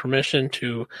Cardinals her permission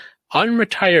to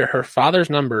unretire her father's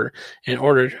number in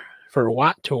order for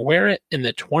Watt to wear it in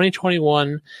the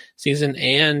 2021 season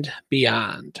and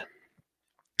beyond.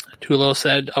 Tulo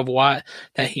said of Watt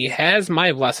that he has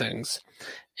my blessings,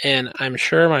 and I'm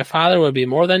sure my father would be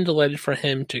more than delighted for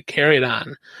him to carry it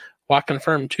on. Watt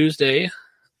confirmed today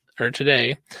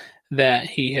that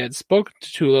he had spoken to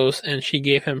Tulos and she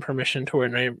gave him permission to wear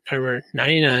number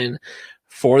 99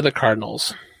 for the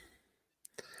Cardinals.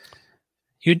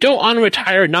 You don't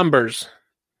unretire numbers.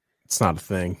 It's not a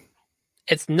thing.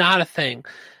 It's not a thing.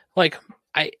 Like,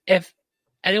 if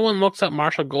anyone looks up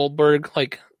Marshall Goldberg,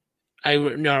 like, I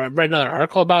read another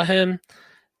article about him.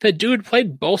 The dude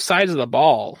played both sides of the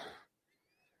ball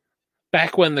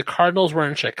back when the Cardinals were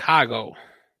in Chicago.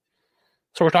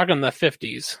 So we're talking the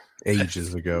 50s.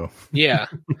 Ages ago. Yeah.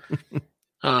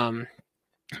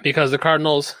 Because the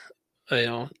Cardinals,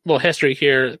 little history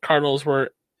here, the Cardinals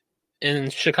were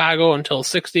in Chicago until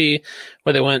 60,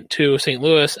 where they went to St.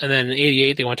 Louis, and then in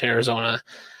 88 they went to Arizona.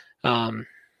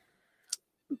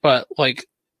 But like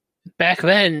back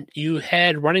then, you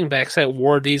had running backs that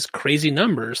wore these crazy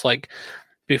numbers. Like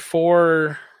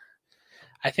before,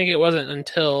 I think it wasn't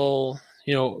until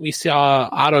we saw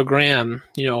Otto Graham,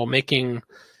 making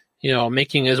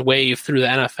his way through the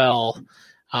NFL.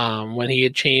 When he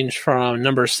had changed from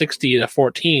number 60 to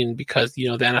 14, because the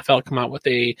NFL come out with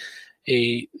a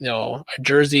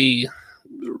jersey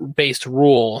based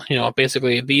rule.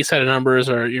 Basically these set of numbers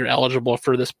you're eligible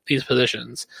for these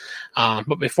positions.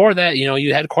 But before that,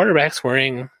 you had quarterbacks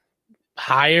wearing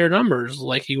higher numbers,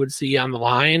 like you would see on the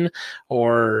line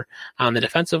or on the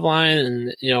defensive line,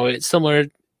 and it's similar.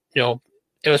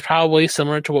 It was probably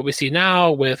similar to what we see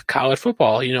now with college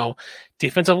football.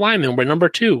 Defensive linemen were number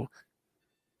 2.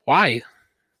 Why?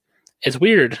 It's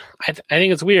weird. I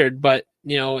think it's weird, but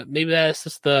maybe that's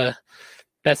just the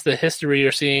history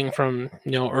you're seeing from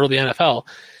early NFL.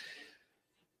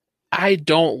 I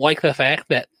don't like the fact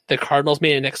that the Cardinals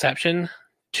made an exception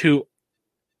to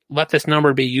let this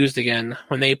number be used again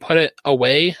when they put it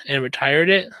away and retired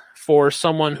it for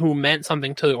someone who meant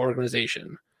something to the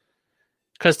organization.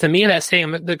 Because to me, that's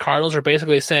saying that the Cardinals are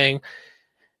basically saying,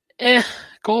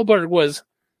 Goldberg was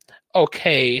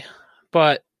okay,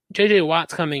 but J.J.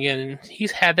 Watt's coming in.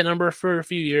 He's had the number for a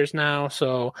few years now,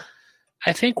 so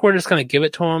I think we're just going to give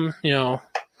it to him.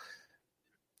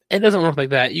 It doesn't work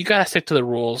like that. You got to stick to the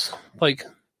rules. Like,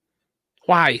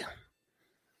 why?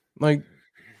 Like,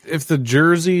 if the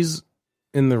jersey's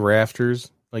in the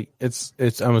rafters, like it's.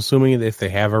 I'm assuming if they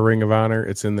have a Ring of Honor,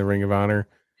 it's in the Ring of Honor.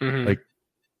 Mm-hmm.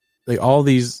 Like all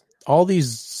these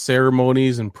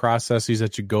ceremonies and processes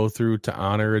that you go through to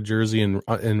honor a jersey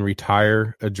and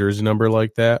retire a jersey number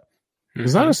like that,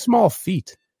 it's not a small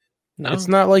feat. No. It's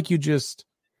not like it's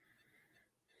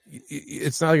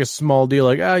not like a small deal.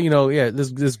 Like,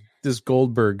 this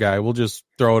Goldberg guy, we'll just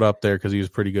throw it up there because he was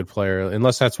a pretty good player.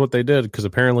 Unless that's what they did, because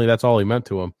apparently that's all he meant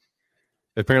to him.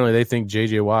 Apparently they think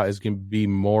J.J. Watt is going to be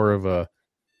more of a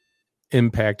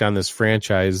impact on this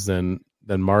franchise than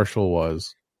Marshall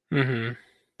was. Mm-hmm.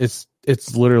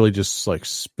 It's literally just like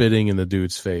spitting in the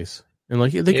dude's face, and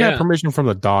like they got permission from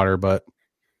the daughter, but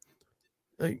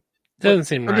like doesn't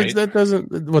seem right. That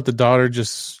doesn't. What the daughter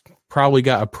just probably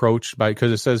got approached by,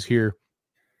 because it says here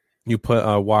you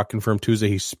put Watt confirmed Tuesday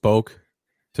he spoke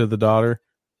to the daughter.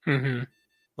 Mm-hmm.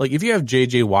 Like if you have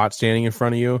J.J. Watt standing in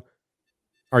front of you,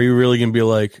 are you really gonna be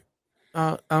like,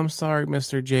 I'm sorry,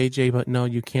 Mr. JJ, but no,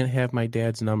 you can't have my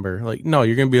dad's number. Like, no,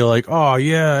 you're gonna be like, oh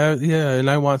yeah, and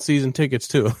I want season tickets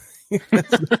too.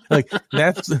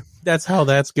 that's how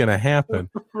that's gonna happen,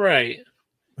 right?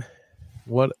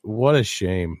 What a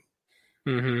shame.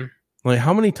 Mm-hmm. Like,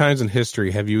 how many times in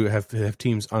history have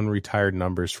teams unretired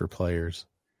numbers for players?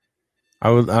 I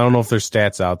don't know if there's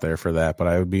stats out there for that, but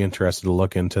I would be interested to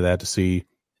look into that to see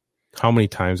how many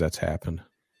times that's happened.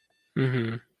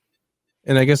 Mm-hmm.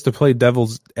 And I guess to play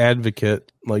devil's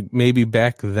advocate, like maybe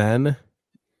back then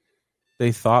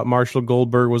they thought Marshall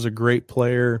Goldberg was a great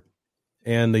player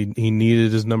and he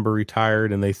needed his number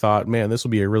retired, and they thought, man, this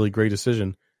will be a really great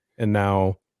decision. And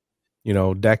now,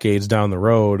 decades down the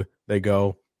road, they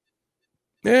go,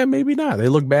 yeah, maybe not. They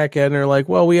look back at it and they're like,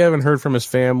 well, we haven't heard from his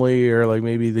family, or like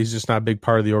maybe he's just not a big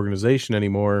part of the organization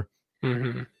anymore.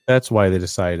 Mm-hmm. That's why they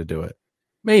decided to do it.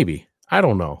 Maybe. I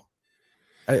don't know.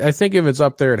 I think if it's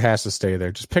up there, it has to stay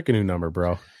there. Just pick a new number,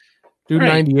 bro. Do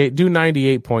right. 98. Do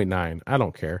 98.9. I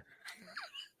don't care.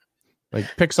 Like,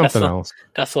 pick something else.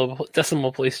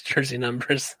 Decimal place jersey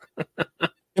numbers.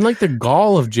 And like the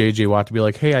gall of JJ Watt to be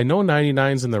like, hey, I know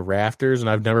 99's in the rafters, and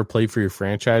I've never played for your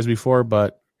franchise before,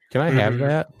 but can I have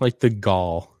that? Like the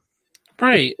gall,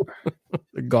 right?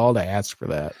 The gall to ask for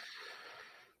that.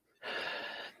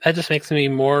 That just makes me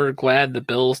more glad the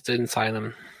Bills didn't sign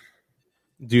him.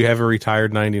 Do you have a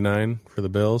retired 99 for the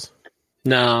Bills?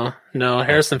 No.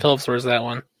 Harrison Phillips wears that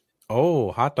one.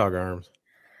 Oh, hot dog arms.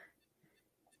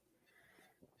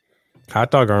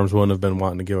 Hot dog arms wouldn't have been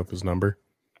wanting to give up his number.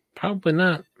 Probably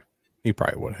not. He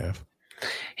probably would have.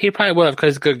 He probably would have, because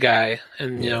he's a good guy,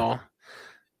 and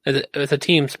it's a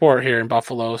team sport here in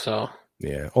Buffalo. So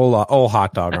yeah, old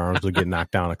hot dog arms would get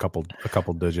knocked down a couple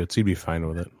digits. He'd be fine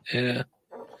with it. Yeah.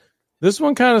 This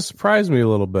one kind of surprised me a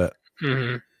little bit.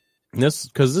 Mm-hmm.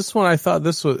 This one I thought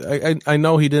this was. I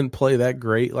know he didn't play that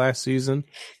great last season,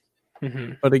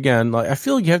 Mm-hmm. but again, like I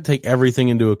feel like you have to take everything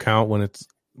into account when it's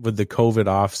with the COVID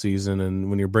off season and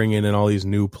when you're bringing in all these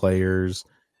new players.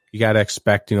 You got to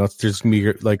expect, there's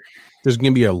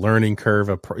gonna be a learning curve.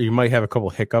 You might have a couple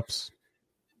hiccups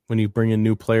when you bring in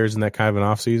new players in that kind of an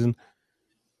off season.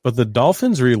 But the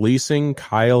Dolphins releasing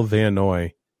Kyle Van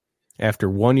Noy after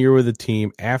 1 year with the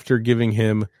team, after giving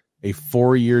him a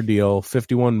 4-year deal,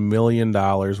 $51 million,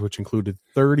 which included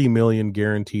 $30 million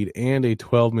guaranteed and a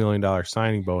 $12 million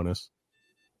signing bonus.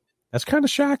 That's kind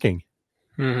of shocking.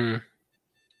 Mm-hmm.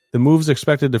 The move's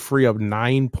expected to free up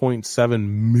 $9.7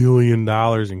 million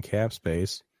in cap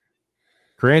space.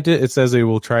 Granted, it says they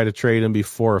will try to trade him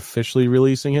before officially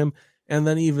releasing him, and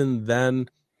then even then,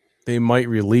 they might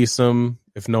release him.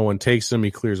 If no one takes him,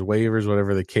 he clears waivers,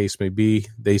 whatever the case may be.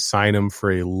 They sign him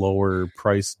for a lower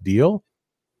price deal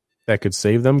that could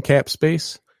save them cap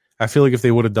space. I feel like if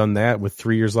they would have done that with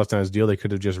 3 years left on his deal, they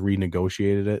could have just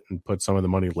renegotiated it and put some of the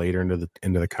money later into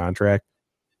the contract.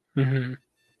 Mm-hmm.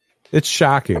 It's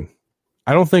shocking.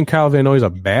 I don't think Kyle Van Noy is a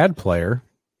bad player.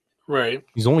 Right.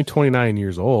 He's only 29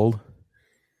 years old.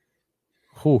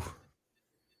 Whew. It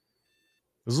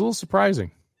was a little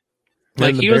surprising.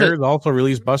 Like and the Bears also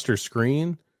released Buster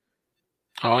Screen.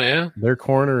 Oh, yeah? Their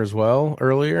corner as well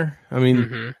earlier. I mean,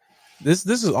 Mm-hmm. this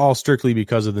is all strictly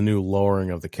because of the new lowering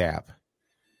of the cap.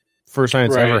 First time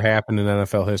it's ever happened in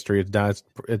NFL history.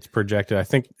 It's projected, I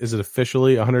think, is it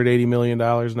officially $180 million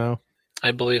now?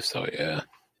 I believe so, yeah.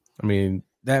 I mean,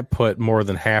 that put more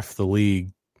than half the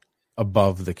league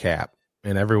above the cap,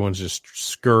 and everyone's just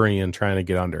scurrying trying to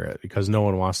get under it because no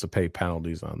one wants to pay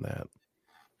penalties on that.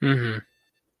 Mm-hmm.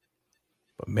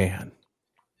 But man,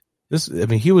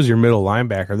 he was your middle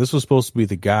linebacker. This was supposed to be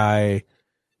the guy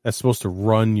that's supposed to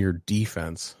run your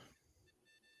defense.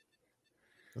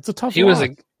 That's a tough loss.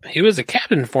 He was a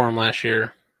captain for him last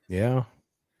year. Yeah.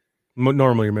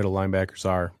 Normally your middle linebackers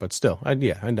are, but still, I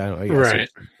know. Right.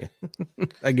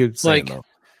 I get saying though.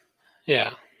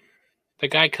 Yeah. The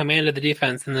guy commanded the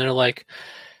defense, and they're like,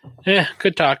 "Yeah,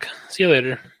 good talk. See you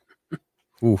later."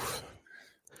 Oof.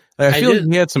 I feel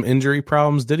like he had some injury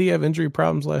problems. Did he have injury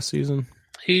problems last season?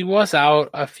 He was out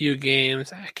a few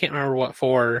games. I can't remember what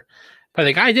for, but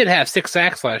the guy did have 6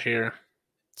 sacks last year.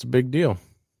 It's a big deal.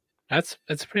 That's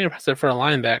pretty impressive for a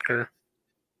linebacker.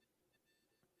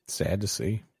 Sad to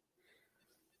see.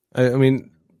 I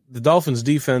mean, the Dolphins'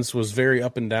 defense was very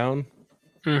up and down.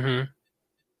 Mm-hmm.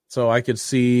 So I could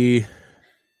see.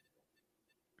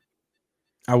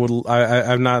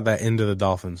 I'm not that into the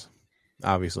Dolphins.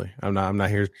 Obviously, I'm not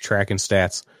here tracking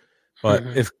stats, but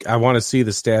if I want to see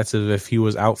the stats of if he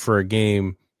was out for a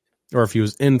game or if he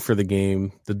was in for the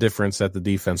game, the difference that the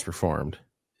defense performed.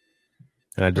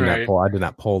 And I did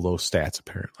not pull those stats.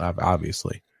 Apparently,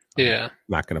 obviously, yeah, I'm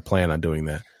not going to plan on doing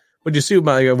that. But you see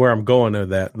where I'm going with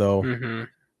that, though. Mm-hmm.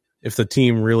 If the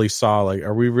team really saw, like,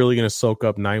 are we really going to soak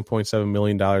up $9.7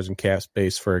 million in cap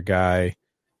space for a guy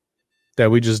that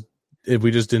we just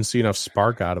didn't see enough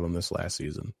spark out of him this last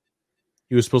season?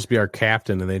 He was supposed to be our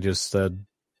captain, and they just said,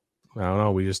 I don't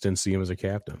know, we just didn't see him as a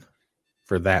captain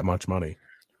for that much money.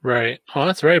 Right. Oh,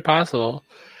 that's very possible.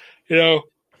 The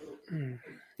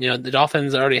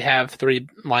Dolphins already have 3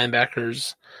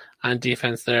 linebackers on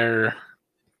defense there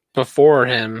before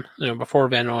him, before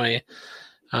Van Noy.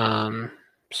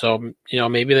 So,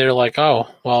 maybe they're like, oh,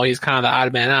 well, he's kind of the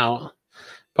odd man out,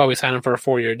 but we signed him for a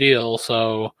 4-year deal.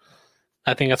 So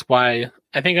I think that's why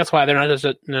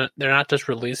they're not just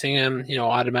releasing him,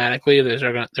 automatically. They're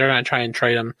going to try and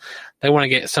trade him. They want to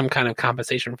get some kind of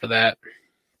compensation for that.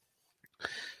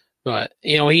 But,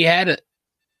 he had,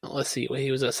 let's see,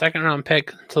 he was a 2nd-round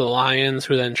pick to the Lions,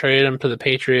 who then traded him to the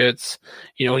Patriots.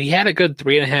 He had a good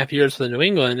 3.5 years for the New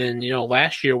England. And,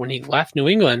 last year when he left New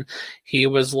England, he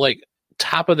was like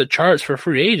top of the charts for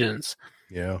free agents.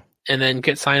 Yeah. And then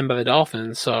get signed by the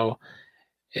Dolphins. So,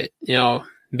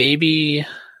 maybe,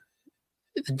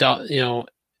 it's a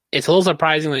little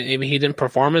surprising that maybe he didn't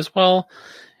perform as well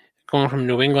going from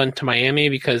New England to Miami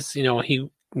because, he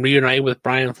reunited with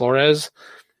Brian Flores.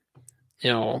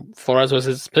 Flores was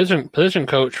his position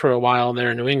coach for a while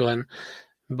there in New England,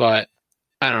 but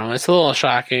I don't know. It's a little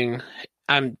shocking.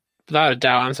 I'm without a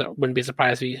doubt. I wouldn't be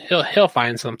surprised if he'll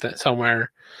find something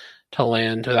somewhere to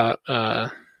land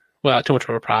without too much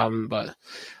of a problem. But a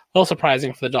little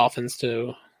surprising for the Dolphins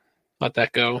to let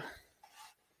that go.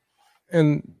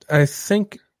 And I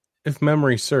think, if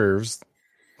memory serves,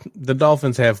 the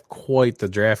Dolphins have quite the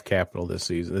draft capital this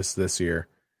season. This year.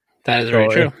 That is very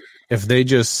true. If they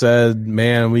just said,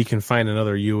 man, we can find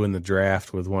another you in the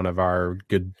draft with one of our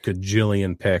good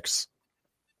gajillion picks,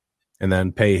 and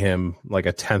then pay him like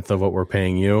a tenth of what we're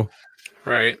paying you.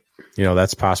 Right.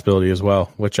 That's a possibility as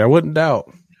well, which I wouldn't doubt.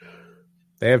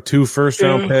 They have 2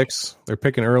 first-round picks. They're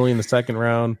picking early in the second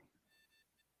round.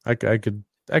 The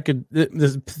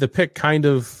pick kind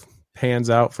of pans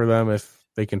out for them if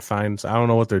they can find. I don't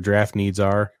know what their draft needs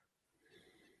are.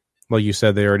 Like you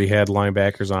said, they already had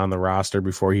linebackers on the roster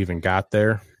before he even got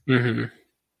there. Mm-hmm.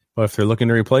 But if they're looking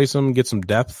to replace him, get some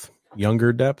depth,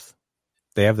 younger depth,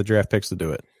 they have the draft picks to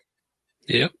do it.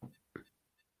 Yep.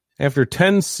 After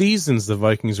 10 seasons, the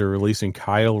Vikings are releasing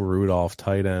Kyle Rudolph,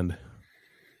 tight end.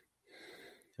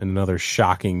 Another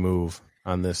shocking move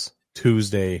on this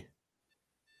Tuesday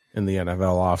in the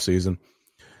NFL offseason.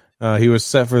 He was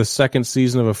set for the second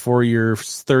season of a 4-year,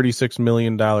 $36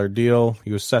 million deal.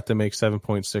 He was set to make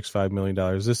 $7.65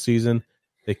 million this season.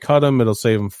 They cut him. It'll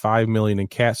save him $5 million in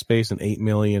cap space and $8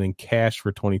 million in cash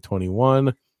for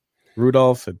 2021.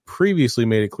 Rudolph had previously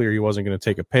made it clear he wasn't going to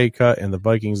take a pay cut, and the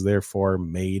Vikings therefore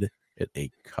made it a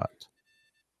cut.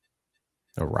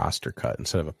 A roster cut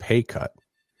instead of a pay cut.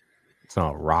 It's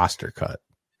not a roster cut.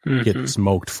 Mm-hmm. Get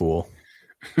smoked, fool.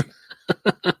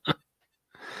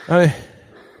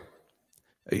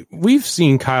 We've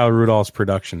seen Kyle Rudolph's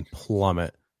production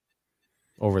plummet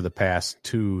over the past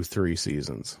 2-3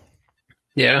 seasons.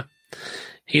 Yeah.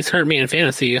 He's hurt me in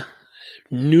fantasy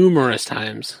numerous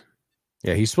times.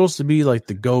 Yeah, he's supposed to be like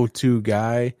the go-to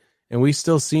guy, and we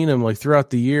still seen him like throughout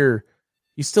the year.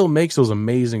 He still makes those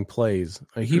amazing plays.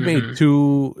 He made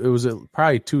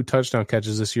probably 2 touchdown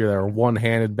catches this year that are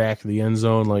one-handed back to the end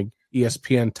zone, like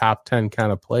ESPN top 10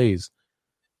 kind of plays.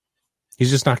 He's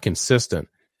just not consistent.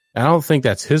 I don't think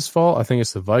that's his fault. I think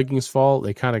it's the Vikings' fault.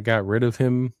 They kind of got rid of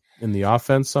him in the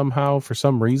offense somehow for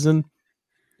some reason,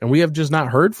 and we have just not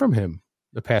heard from him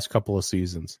the past couple of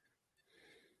seasons.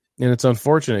 And it's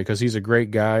unfortunate because he's a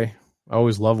great guy. I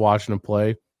always love watching him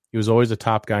play. He was always a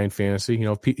top guy in fantasy.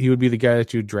 He would be the guy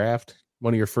that you draft,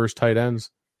 one of your first tight ends.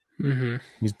 Mm-hmm.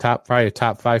 He's probably a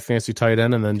top 5 fantasy tight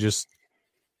end, and then just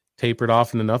tapered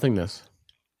off into nothingness.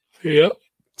 Yep.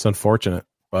 It's unfortunate,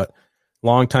 but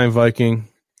longtime Viking.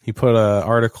 He put an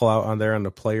article out on there on the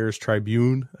Players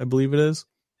Tribune, I believe it is,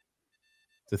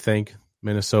 to thank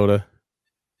Minnesota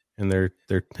and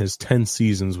his 10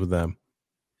 seasons with them.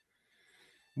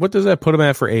 What does that put him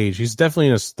at for age? He's definitely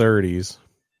in his 30s.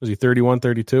 Was he 31,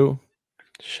 32?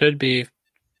 Should be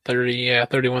 30, yeah,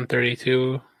 31,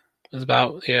 32 is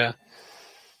about, yeah.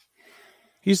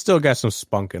 He's still got some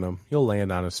spunk in him. He'll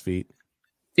land on his feet.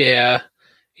 Yeah.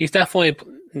 He's definitely,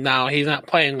 now he's not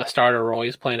playing the starter role.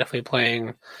 He's definitely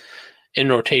playing in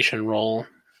rotation role.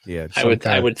 Yeah.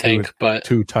 I would think, but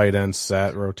 2 tight ends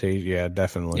set, rotate. Yeah,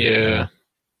 definitely. Yeah.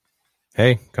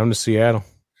 Hey, come to Seattle.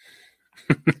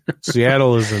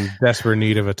 Seattle is in desperate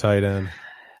need of a tight end.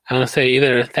 I'm gonna say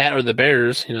either that or the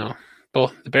Bears.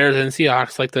 Both the Bears and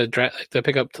Seahawks like to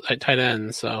pick up tight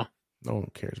ends. So no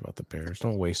one cares about the Bears.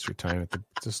 Don't waste your time.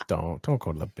 Just don't go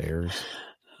to the Bears.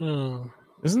 Oh.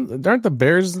 Aren't the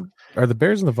Bears? Are the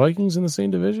Bears and the Vikings in the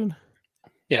same division?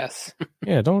 Yes.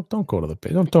 Yeah. Don't go to the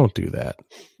Bears. Don't do that.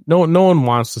 No one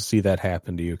wants to see that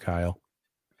happen to you, Kyle.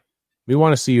 We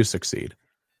want to see you succeed.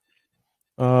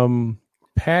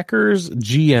 Packers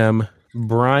GM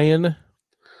Brian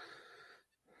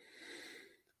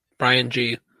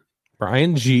G.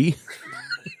 Brian G.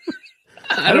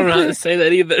 I don't know how to say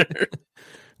that either.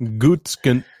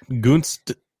 Guntkunst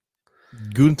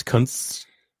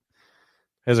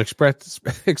has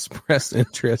expressed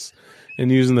interest in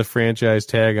using the franchise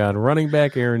tag on running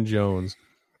back Aaron Jones.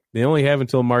 They only have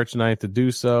until March 9th to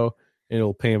do so, and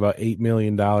it'll pay about $8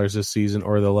 million this season,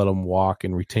 or they'll let him walk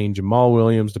and retain Jamal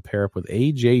Williams to pair up with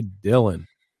A.J. Dillon.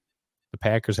 The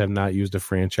Packers have not used a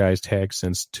franchise tag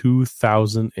since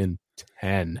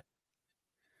 2010.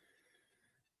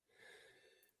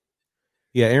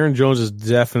 Yeah, Aaron Jones is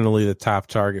definitely the top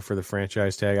target for the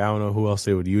franchise tag. I don't know who else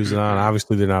they would use it on.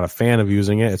 Obviously, they're not a fan of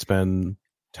using it. It's been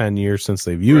 10 years since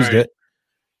they've used it.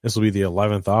 This will be the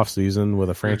 11th offseason with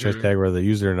a franchise tag, whether they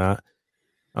use it or not.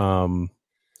 $8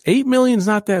 million is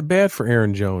not that bad for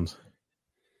Aaron Jones.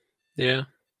 Yeah.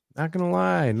 Not going to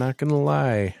lie.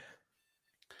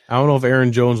 I don't know if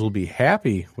Aaron Jones will be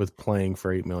happy with playing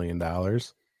for $8 million.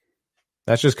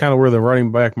 That's just kind of where the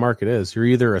running back market is. You're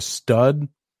either a stud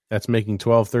that's making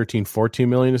 12, 13, 14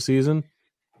 million a season,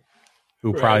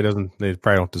 who they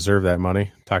probably don't deserve that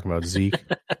money. Talking about Zeke,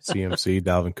 CMC,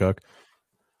 Dalvin Cook.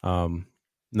 And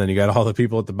then you got all the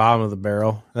people at the bottom of the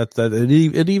barrel.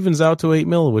 It evens out to $8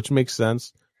 million, which makes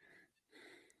sense.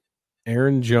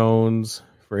 Aaron Jones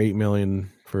for $8 million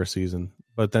for a season.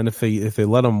 But then if they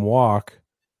let him walk,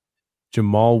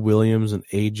 Jamal Williams and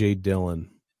A.J.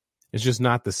 Dillon. It's just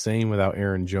not the same without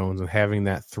Aaron Jones and having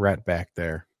that threat back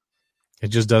there. It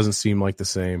just doesn't seem like the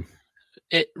same.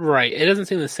 Right. It doesn't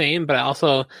seem the same, but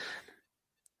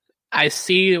I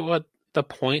see what the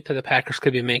point that the Packers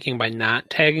could be making by not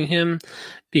tagging him,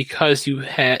 because you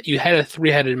had a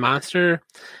three-headed monster.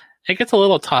 It gets a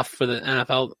little tough for the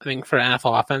NFL. I think for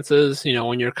NFL offenses,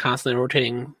 when you're constantly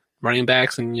rotating running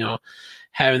backs and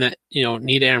having that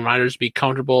need Aaron Rodgers to be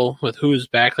comfortable with who's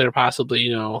back there,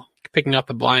 possibly picking up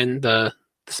the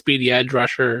speedy edge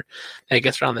rusher that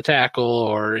gets around the tackle,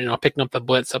 or picking up the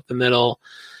blitz up the middle.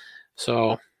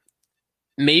 So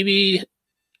maybe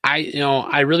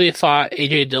I really thought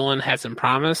A.J. Dillon had some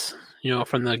promise,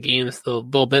 from the games, the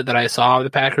little bit that I saw of the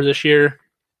Packers this year.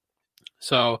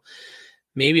 So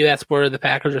maybe that's where the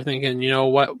Packers are thinking,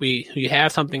 what, we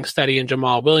have something steady in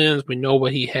Jamal Williams. We know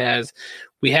what he has.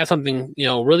 We have something,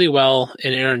 really well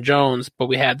in Aaron Jones, but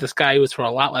we have this guy who's for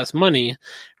a lot less money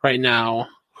right now,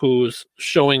 who's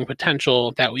showing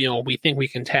potential that, we think we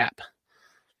can tap.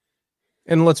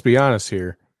 And let's be honest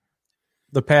here.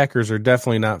 The Packers are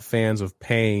definitely not fans of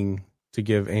paying to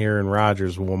give Aaron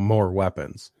Rodgers more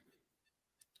weapons.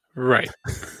 Right.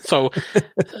 So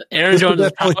Aaron Jones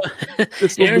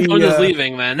is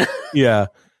leaving then. Yeah.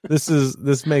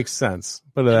 This makes sense.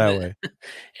 Put it that way.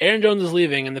 Aaron Jones is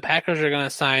leaving, and the Packers are going to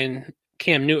sign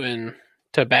Cam Newton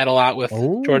to battle out with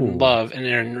Jordan Love and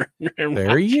Aaron there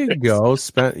Rodgers. You go.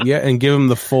 And give him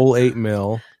the full $8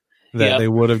 million that they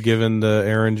would have given to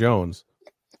Aaron Jones.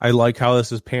 I like how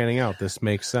this is panning out. This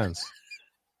makes sense.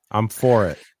 I'm for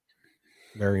it.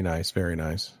 Very nice. Very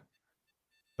nice.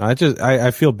 I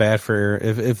feel bad for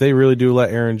Aaron. If they really do let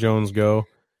Aaron Jones go,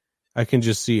 I can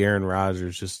just see Aaron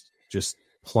Rodgers just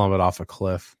plummet off a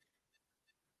cliff.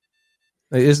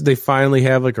 They finally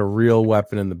have like a real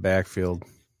weapon in the backfield.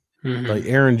 Mm-hmm. Like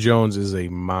Aaron Jones is a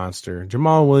monster.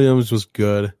 Jamal Williams was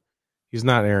good. He's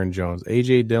not Aaron Jones.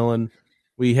 A.J. Dillon,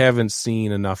 we haven't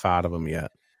seen enough out of him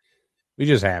yet. We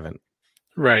just haven't.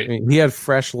 Right. I mean, he had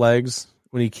fresh legs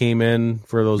when he came in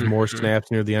for those more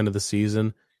snaps near the end of the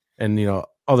season. And,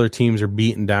 other teams are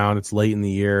beaten down. It's late in the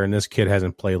year, and this kid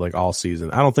hasn't played like all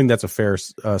season. I don't think that's a fair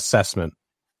assessment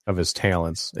of his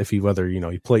talents. If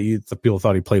the people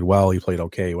thought he played well, he played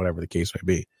okay, whatever the case may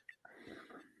be.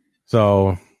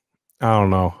 So I don't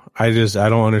know. I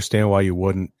don't understand why you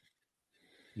wouldn't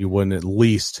at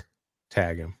least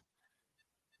tag him.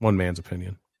 One man's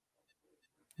opinion.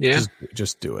 Yeah.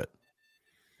 Just do it.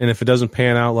 And if it doesn't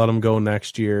pan out, let him go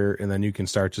next year, and then you can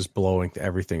start just blowing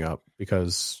everything up,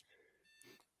 because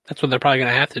that's what they're probably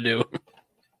going to have to do.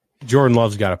 Jordan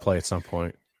Love's got to play at some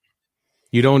point.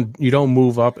 You don't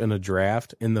move up in a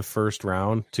draft in the first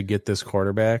round to get this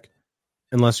quarterback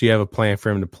unless you have a plan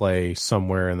for him to play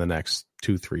somewhere in the next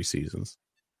 2-3 seasons.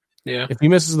 Yeah. If he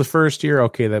misses the first year,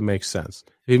 okay, that makes sense.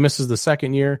 If he misses the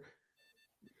second year,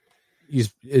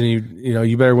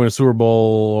 you better win a Super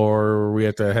Bowl, or we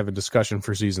have to have a discussion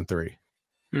for season 3.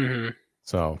 Mm-hmm.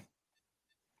 So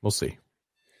we'll see.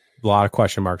 A lot of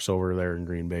question marks over there in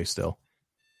Green Bay still.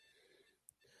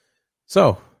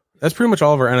 So that's pretty much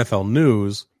all of our NFL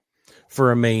news.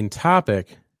 For a main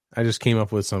topic, I just came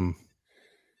up with some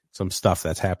stuff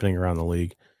that's happening around the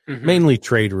league, mainly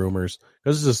trade rumors,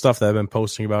 because this is stuff that I've been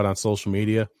posting about on social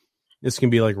media. This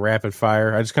can be like rapid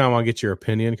fire. I just kind of want to get your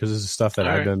opinion, because this is stuff that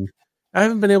I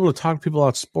haven't been able to talk to people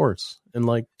about sports in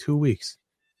like 2 weeks.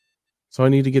 So I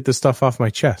need to get this stuff off my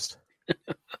chest.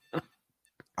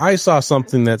 I saw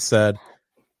something that said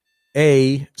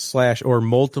or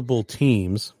multiple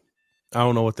teams. I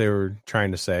don't know what they were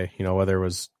trying to say. Whether it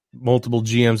was multiple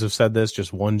GMs have said this,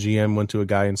 just one GM went to a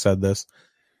guy and said this.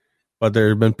 But there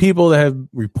have been people that have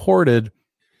reported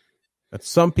that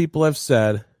some people have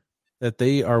said that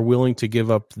they are willing to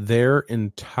give up their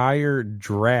entire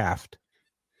draft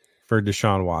for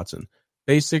Deshaun Watson.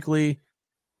 Basically,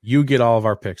 you get all of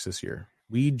our picks this year.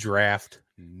 We draft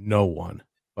no one,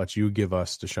 but you give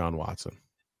us Deshaun Watson.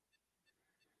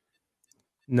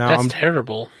 Now, that's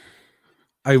terrible.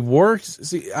 I worked,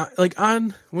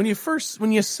 when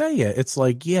you say it, it's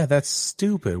like, yeah, that's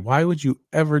stupid. Why would you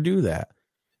ever do that?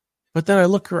 But then I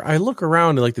look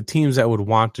around at like the teams that would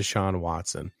want Deshaun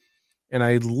Watson, and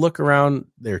I look around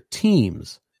their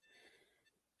teams,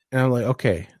 and I'm like,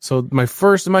 okay, so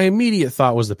my immediate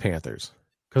thought was the Panthers,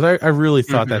 because I really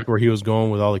thought that's where he was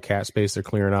going with all the cap space they're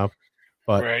clearing up.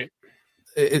 But right.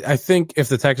 I think if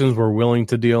the Texans were willing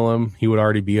to deal him, he would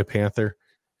already be a Panther.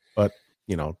 But,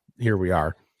 here we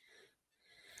are.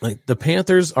 Like, the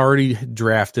Panthers already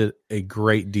drafted a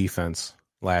great defense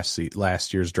last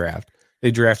year's draft.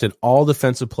 They drafted all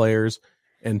defensive players,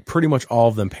 and pretty much all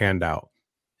of them panned out.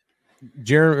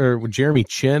 Jeremy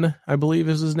Chin, I believe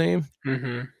is his name.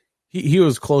 Mm-hmm. he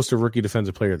was close to Rookie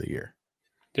Defensive Player of the Year.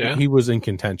 Yeah. He was in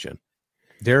contention.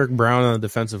 Derek Brown on the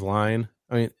defensive line.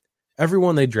 I mean,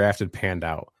 everyone they drafted panned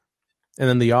out. And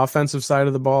then the offensive side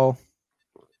of the ball,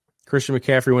 Christian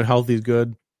McCaffrey when healthy is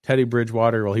good. Teddy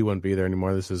Bridgewater, well, he wouldn't be there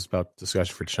anymore. This is about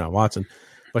discussion for Deshaun Watson.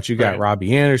 But you got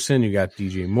Robbie Anderson, you got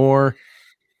DJ Moore.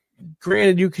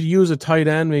 Granted, you could use a tight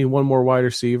end, maybe one more wide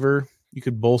receiver. You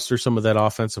could bolster some of that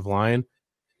offensive line.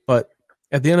 But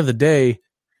at the end of the day,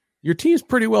 your team's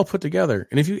pretty well put together.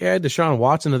 And if you add Deshaun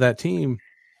Watson to that team,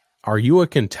 are you a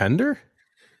contender?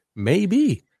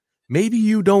 Maybe. Maybe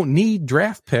you don't need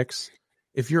draft picks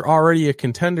if you're already a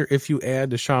contender if you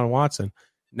add Deshaun Watson.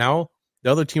 Now,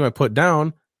 the other team I put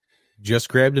down just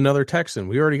grabbed another Texan.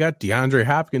 We already got DeAndre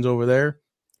Hopkins over there.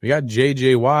 We got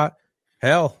J.J. Watt.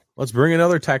 Hell, let's bring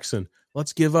another Texan.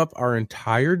 Let's give up our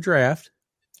entire draft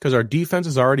because our defense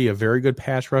is already a very good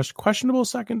pass rush. Questionable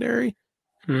secondary.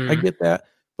 I get that.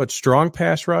 But strong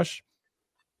pass rush.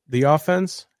 The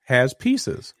offense has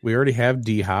pieces. We already have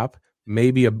D-Hop.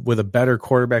 Maybe with a better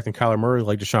quarterback than Kyler Murray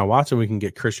like Deshaun Watson, we can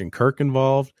get Christian Kirk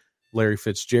involved. Larry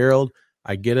Fitzgerald.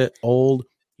 I get it. Old.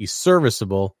 He's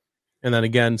serviceable. And then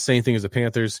again, same thing as the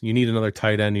Panthers. You need another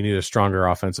tight end. You need a stronger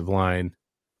offensive line.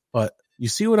 But you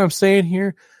see what I'm saying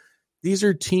here? These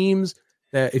are teams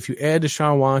that if you add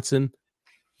Deshaun Watson,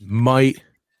 might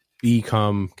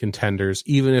become contenders,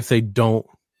 even if they don't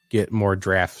get more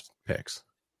draft picks.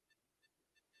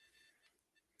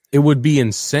 It would be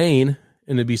insane,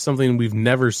 and it'd be something we've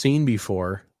never seen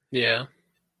before. Yeah.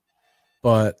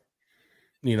 But,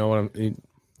 you know what I mean?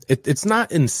 It's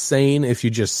not insane if you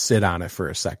just sit on it for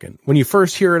a second. When you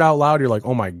first hear it out loud, you're like,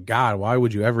 oh my God, why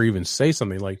would you ever even say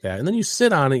something like that? And then you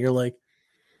sit on it, you're like,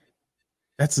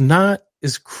 that's not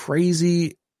as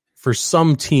crazy for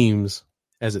some teams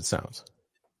as it sounds.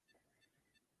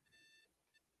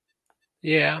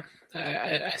 Yeah,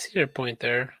 I see your point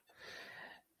there.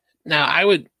 Now, I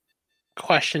would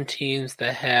question teams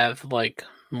that have like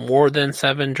more than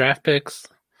 7 draft picks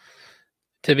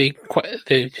to be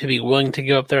willing to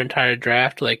give up their entire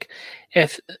draft. Like,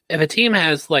 if a team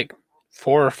has like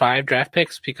 4 or 5 draft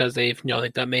picks because they've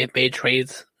may have made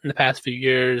trades in the past few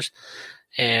years,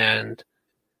 and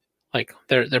like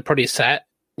they're pretty set.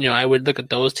 I would look at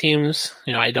those teams.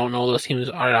 I don't know those teams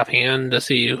are offhand to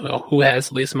see who has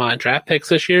the least amount of draft picks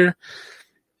this year.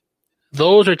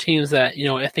 Those are teams that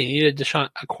if they needed a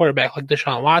quarterback like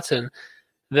Deshaun Watson,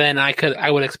 then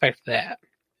I would expect that.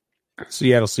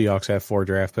 Seattle Seahawks have 4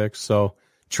 draft picks, so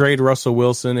trade Russell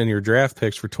Wilson and your draft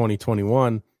picks for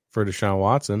 2021 for Deshaun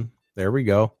Watson. There we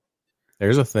go.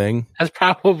 There's a thing. That's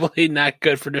probably not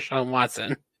good for Deshaun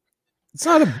Watson. It's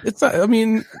not. I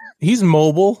mean, he's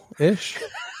mobile-ish.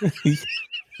 He's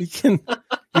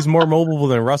more mobile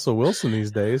than Russell Wilson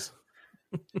these days.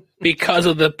 Because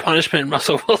of the punishment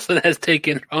Russell Wilson has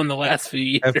taken on the last few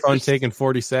years. Have fun taking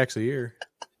 40 sacks a year.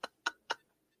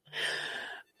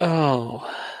 Oh.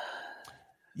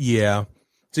 Yeah.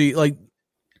 See, like,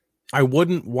 I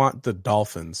wouldn't want the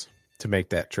Dolphins to make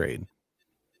that trade.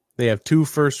 They have 2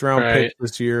 first-round picks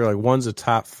this year. Like, one's a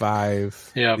top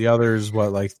 5. Yep. The other's,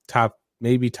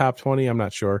 maybe top 20? I'm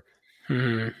not sure.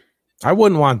 Mm-hmm. I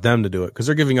wouldn't want them to do it because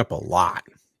they're giving up a lot.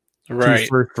 Right. 2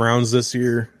 first rounds this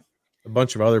year. A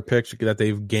bunch of other picks that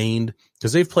they've gained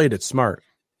because they've played it smart.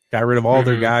 Got rid of all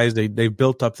their guys. They've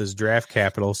built up this draft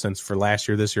capital for last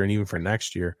year, this year, and even for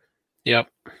next year. Yep.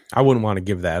 I wouldn't want to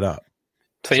give that up.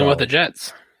 Same with the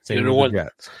Jets. Same with the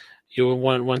Jets. You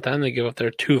would want them to give up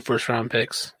their 2 first-round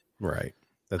picks. Right.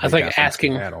 That's like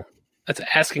asking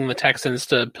the Texans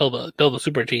to build a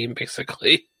super team,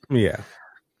 basically. Yeah.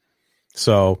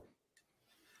 So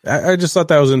I just thought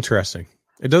that was interesting.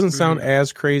 It doesn't sound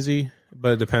as crazy,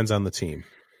 but it depends on the team.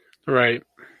 Right.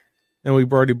 And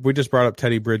we just brought up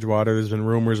Teddy Bridgewater. There's been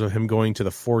rumors of him going to the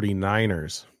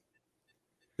 49ers.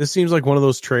 This seems like one of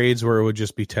those trades where it would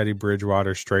just be Teddy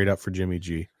Bridgewater straight up for Jimmy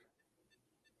G.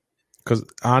 Because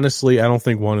honestly, I don't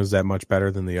think one is that much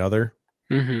better than the other.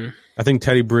 Mm-hmm. I think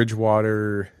Teddy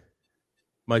Bridgewater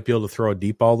might be able to throw a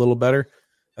deep ball a little better.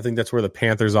 I think that's where the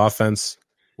Panthers offense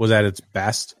was at its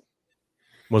best,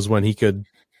 was when he could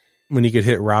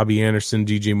hit Robbie Anderson,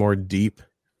 DJ Moore deep.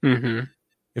 Mm-hmm.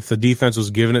 If the defense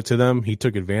was giving it to them, he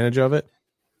took advantage of it.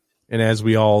 And as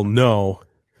we all know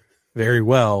very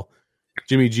well,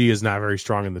 Jimmy G is not very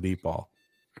strong in the deep ball.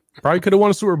 Probably could have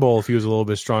won a Super Bowl if he was a little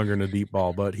bit stronger in the deep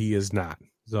ball, but he is not.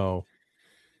 So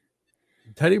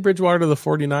Teddy Bridgewater to the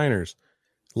 49ers.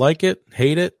 Like it,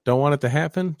 hate it, don't want it to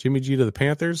happen. Jimmy G to the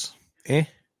Panthers.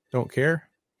 Don't care.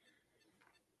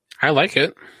 I like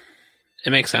it. It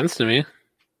makes sense to me.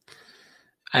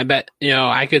 I bet,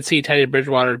 I could see Teddy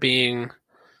Bridgewater being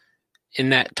in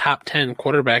that top 10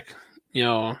 quarterback,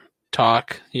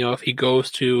 talk. If he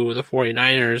goes to the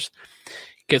 49ers,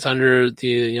 gets under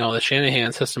the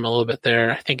Shanahan system a little bit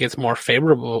there, I think it's more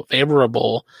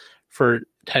favorable for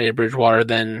Teddy Bridgewater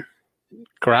than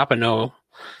Garoppolo,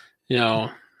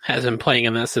 has him playing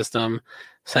in that system.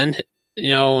 Send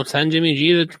Jimmy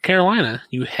G to Carolina.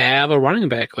 You have a running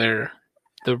back there.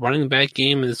 The running back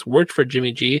game has worked for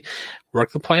Jimmy G.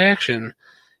 Work the play action.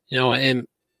 And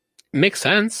makes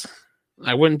sense.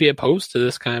 I wouldn't be opposed to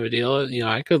this kind of a deal.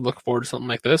 I could look forward to something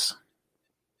like this.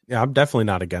 Yeah, I'm definitely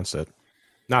not against it.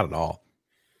 Not at all.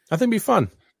 I think it'd be fun.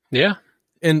 Yeah.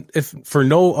 And if for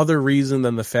no other reason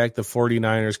than the fact the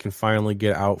 49ers can finally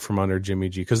get out from under Jimmy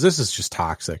G, because this is just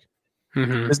toxic.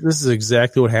 Mm-hmm. This is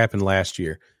exactly what happened last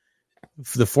year.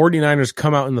 The 49ers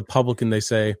come out in the public and they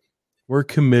say, we're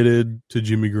committed to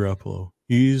Jimmy Garoppolo.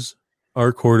 He's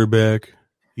our quarterback.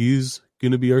 He's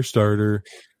going to be our starter.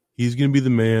 He's going to be the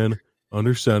man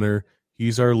under center.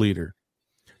 He's our leader.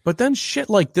 But then shit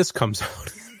like this comes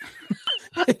out.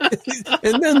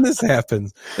 And then this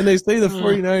happens. And they say the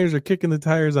 49ers are kicking the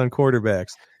tires on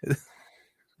quarterbacks.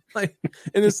 And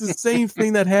it's the same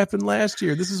thing that happened last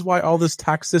year. This is why all this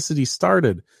toxicity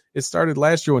started. It started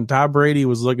last year when Tom Brady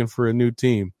was looking for a new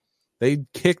team. They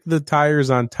kicked the tires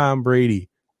on Tom Brady.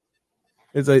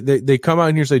 It's like they come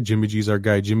out here and say, Jimmy G's our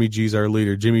guy. Jimmy G's our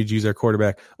leader. Jimmy G's our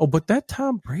quarterback. Oh, but that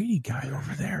Tom Brady guy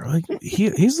over there, like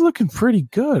he's looking pretty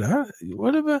good. Huh?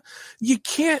 What about you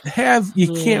can't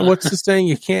what's the saying?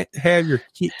 You can't have your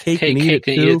cake and eat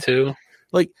it too.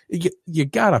 Like you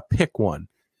gotta pick one.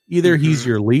 Either he's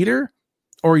your leader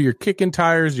or you're kicking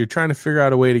tires. You're trying to figure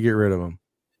out a way to get rid of him.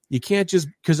 You can't just,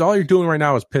 because all you're doing right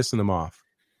now is pissing them off.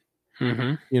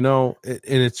 Mm-hmm. And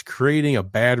it's creating a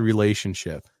bad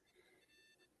relationship.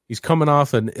 He's coming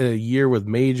off a year with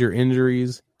major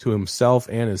injuries to himself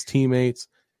and his teammates.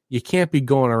 You can't be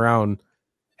going around,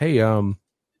 hey,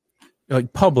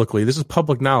 like publicly, this is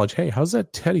public knowledge. Hey, how's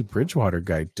that Teddy Bridgewater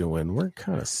guy doing? We're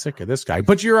kind of sick of this guy,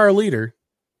 but you're our leader.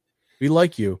 We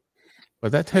like you.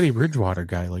 But that Teddy Bridgewater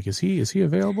guy, like, is he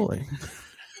available? Like,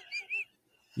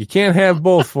 you can't have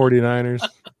both 49ers.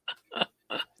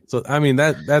 So, I mean,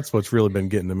 that's what's really been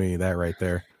getting to me, that right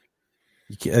there.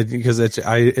 Because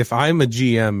if I'm a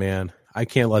GM, man, I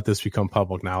can't let this become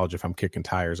public knowledge if I'm kicking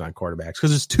tires on quarterbacks,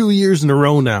 because it's 2 years in a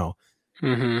row now.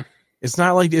 Mm-hmm. It's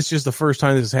not like it's just the first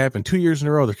time this has happened. 2 years in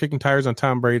a row, they're kicking tires on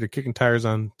Tom Brady, they're kicking tires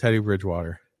on Teddy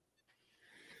Bridgewater.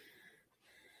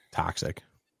 Toxic.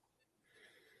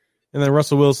 And then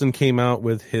Russell Wilson came out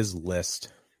with his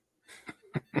list.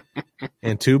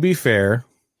 And to be fair,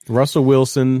 Russell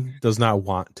Wilson does not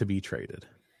want to be traded.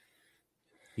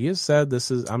 He has said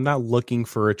I'm not looking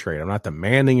for a trade. I'm not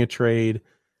demanding a trade.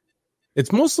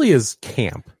 It's mostly his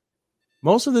camp.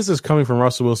 Most of this is coming from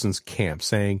Russell Wilson's camp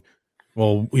saying,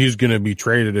 well, he's going to be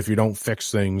traded if you don't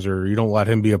fix things or you don't let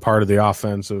him be a part of the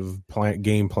offensive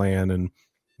game plan and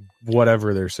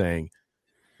whatever they're saying.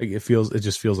 It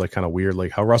just feels like kind of weird,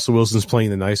 like how Russell Wilson's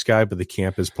playing the nice guy, but the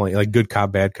camp is playing like good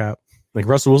cop, bad cop. Like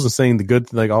Russell Wilson's saying the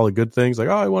good, like all the good things, like,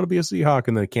 oh, I want to be a Seahawk,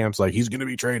 and then the camp's like, he's going to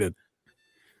be traded.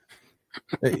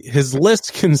 His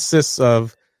list consists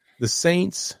of the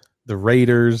Saints, the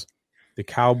Raiders, the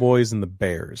Cowboys, and the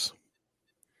Bears.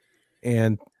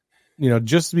 And,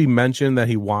 just to be mentioned that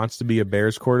he wants to be a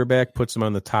Bears quarterback puts him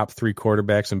on the top 3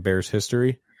 quarterbacks in Bears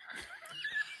history.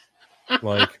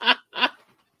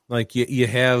 Like you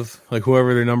have like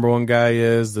whoever their number 1 guy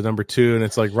is, the number 2, and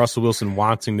it's like Russell Wilson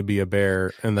wanting to be a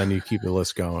Bear, and then you keep the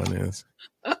list going.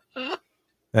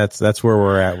 That's where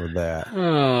we're at with that.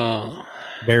 Oh.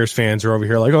 Bears fans are over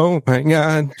here like, oh my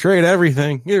God, trade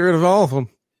everything, get rid of all of them.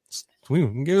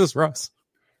 Give us Russ.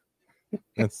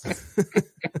 That's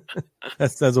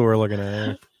what we're looking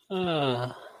at.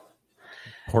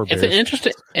 Poor Bears.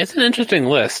 It's an interesting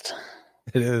list.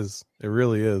 It is. It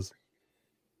really is.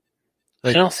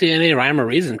 Like, I don't see any rhyme or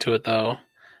reason to it, though.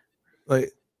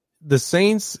 Like the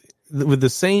Saints, with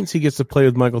the Saints, he gets to play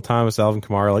with Michael Thomas, Alvin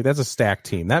Kamara. Like that's a stacked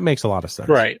team. That makes a lot of sense,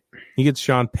 right? He gets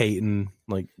Sean Payton.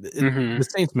 Like the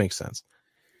Saints make sense.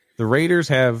 The Raiders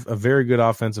have a very good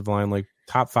offensive line, like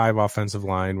top 5 offensive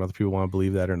line, whether people want to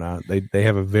believe that or not. They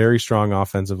have a very strong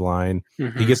offensive line.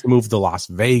 Mm-hmm. He gets to move to Las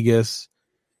Vegas.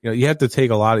 You have to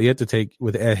take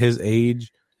with at his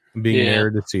age, being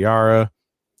married to Ciara.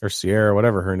 Or Sierra,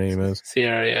 whatever her name is.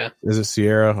 Sierra, yeah. Is it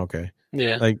Sierra? Okay.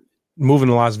 Yeah. Like moving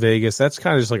to Las Vegas, that's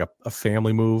kind of just like a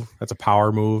family move. That's a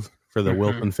power move for the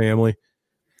Wilson family.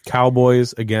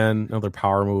 Cowboys, again, another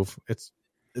power move. It's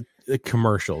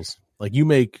commercials. Like you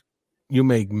make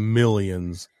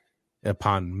millions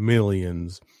upon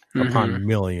millions upon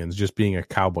millions just being a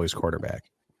Cowboys quarterback.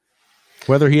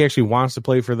 Whether he actually wants to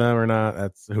play for them or not,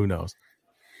 that's who knows.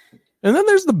 And then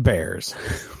there's the Bears.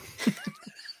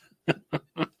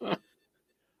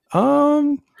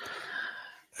 Allen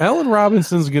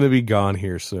Robinson's going to be gone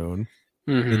here soon.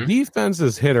 Mm-hmm. The defense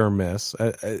is hit or miss.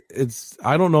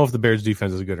 I don't know if the Bears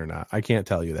defense is good or not. I can't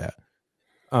tell you that.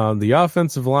 The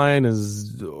offensive line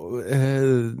is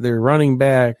their running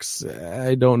backs.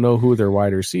 I don't know who their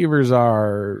wide receivers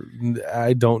are.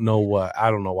 I don't know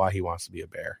why he wants to be a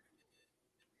Bear.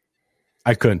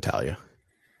 I couldn't tell you.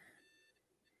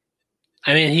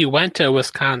 I mean, he went to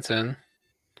Wisconsin.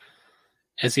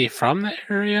 Is he from that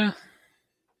area?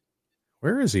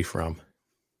 Where is he from?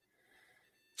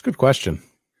 It's a good question.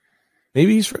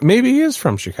 Maybe he is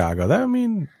from Chicago. I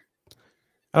don't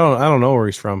know where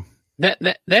he's from.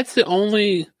 That's the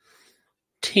only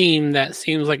team that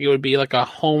seems like it would be like a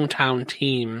hometown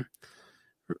team.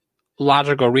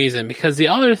 Logical reason, because the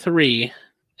other three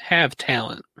have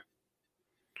talent.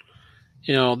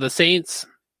 The Saints,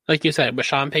 like you said, with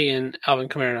Sean Payton, Alvin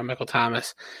Kamara, and Michael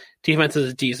Thomas, defense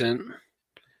is decent.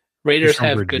 Raiders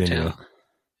have Virginia. good talent.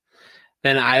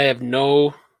 Then I have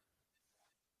no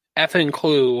effing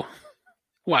clue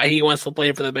why he wants to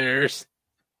play for the Bears.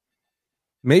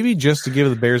 Maybe just to give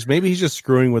the Bears. Maybe he's just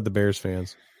screwing with the Bears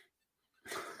fans.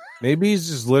 Maybe he's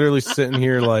just literally sitting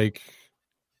here like,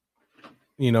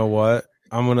 you know what?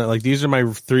 I'm going to, these are my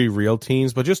 3 real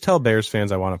teams, but just tell Bears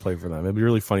fans I want to play for them. It'd be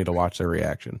really funny to watch their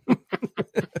reaction.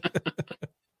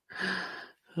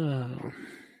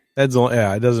 It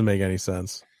doesn't make any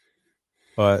sense.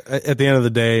 But at the end of the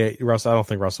day, I don't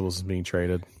think Russell Wilson's being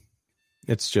traded.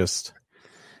 It's just...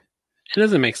 It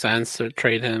doesn't make sense to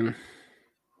trade him.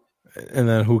 And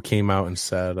then who came out and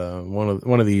said,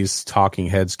 one of these talking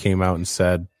heads came out and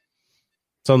said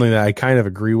something that I kind of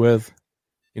agree with.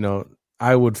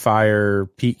 I would fire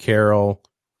Pete Carroll.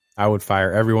 I would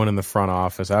fire everyone in the front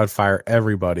office. I would fire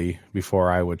everybody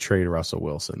before I would trade Russell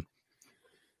Wilson.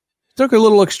 Took a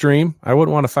little extreme. I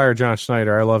wouldn't want to fire John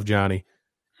Schneider. I love Johnny.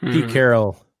 Pete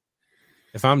Carroll.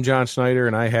 If I'm John Schneider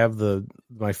and I have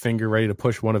my finger ready to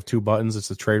push one of 2 buttons, it's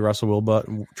the trade Russell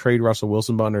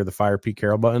Wilson button or the fire Pete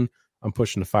Carroll button. I'm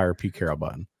pushing the fire Pete Carroll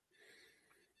button.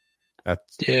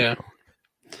 Yeah.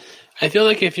 I feel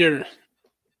like if you're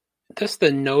just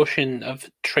the notion of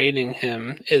trading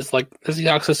him is like the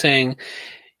Seahawks is saying,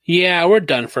 yeah, we're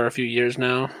done for a few years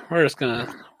now. We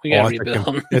gotta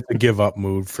rebuild. It's a give up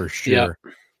move for sure.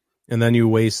 Yep. And then you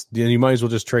might as well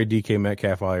just trade DK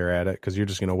Metcalf while you're at it, because you're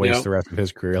just going to waste the rest of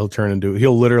his career.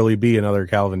 He'll literally be another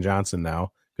Calvin Johnson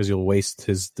now, because he'll waste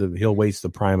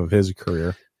the prime of his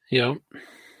career. Yep.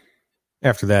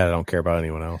 After that, I don't care about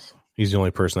anyone else. He's the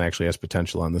only person that actually has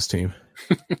potential on this team.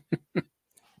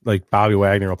 Like Bobby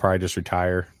Wagner will probably just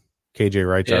retire. KJ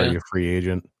Wright's already a free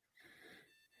agent.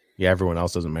 Yeah, everyone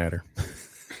else doesn't matter.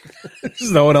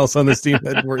 There's no one else on this team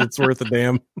that's worth a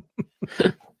damn.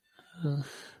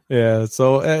 Yeah,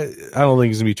 so I don't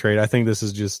think it's going to be traded. I think this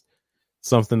is just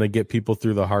something to get people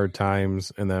through the hard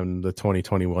times, and then the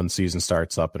 2021 season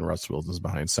starts up and Russ Wilson's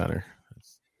behind center.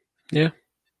 Yeah.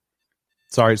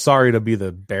 Sorry to be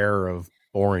the bearer of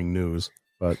boring news,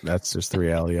 but that's just the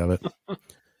reality of it.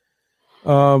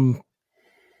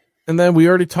 And then we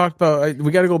already talked about,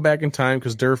 we got to go back in time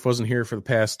because Derf wasn't here for the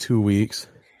past 2 weeks.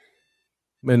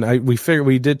 And we figured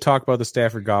we did talk about the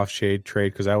Stafford Goff trade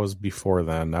because that was before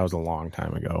then. That was a long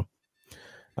time ago.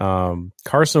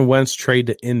 Carson Wentz trade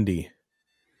to Indy.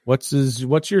 What's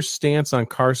your stance on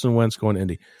Carson Wentz going to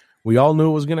Indy? We all knew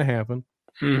it was going to happen.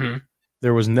 Mm-hmm.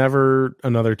 There was never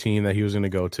another team that he was going to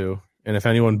go to. And if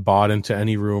anyone bought into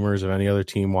any rumors of any other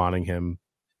team wanting him,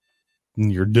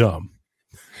 you're dumb.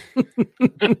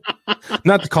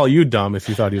 Not to call you dumb if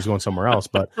you thought he was going somewhere else,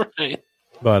 but right.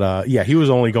 But he was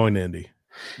only going to Indy.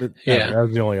 Yeah,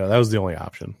 that was the only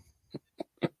option.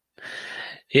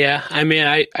 Yeah, I mean,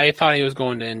 I thought he was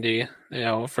going to Indy,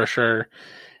 for sure.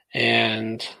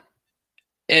 And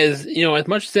as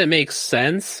much as it makes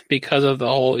sense because of the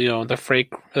whole,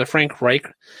 the Frank Reich,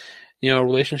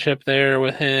 relationship there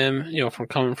with him, from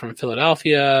coming from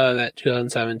Philadelphia, that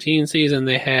 2017 season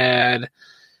they had,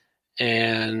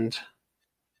 and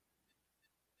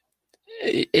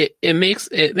it makes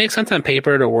sense on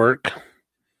paper to work.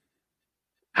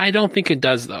 I don't think it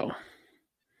does, though.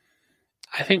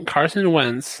 I think Carson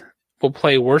Wentz will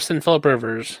play worse than Phillip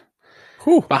Rivers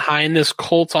behind this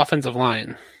Colts offensive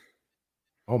line.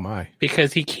 Oh, my.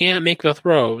 Because he can't make the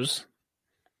throws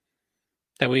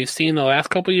that we've seen the last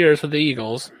couple of years with the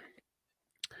Eagles.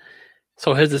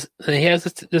 So he has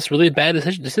this really bad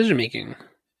decision making.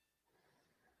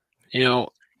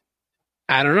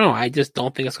 I don't know. I just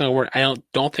don't think it's going to work. I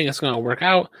don't think it's going to work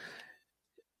out.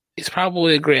 He's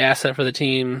probably a great asset for the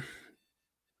team.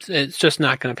 It's just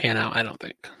not going to pan out, I don't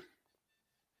think.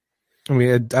 I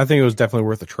mean, I think it was definitely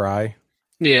worth a try.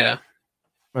 Yeah.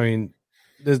 I mean,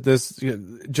 this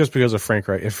just because of Frank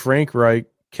Reich. If Frank Reich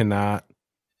cannot,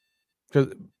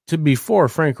 because before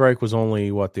Frank Reich was only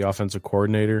the offensive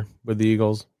coordinator with the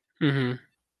Eagles Mm-hmm.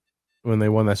 when they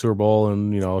won that Super Bowl,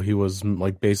 and he was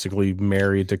like basically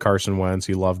married to Carson Wentz.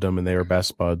 He loved him, and they were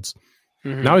best buds.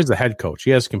 Mm-hmm. Now he's the head coach. He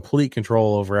has complete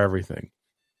control over everything.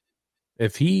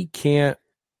 If he can't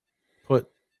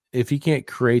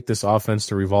create this offense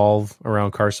to revolve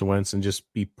around Carson Wentz and just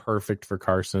be perfect for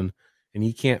Carson, and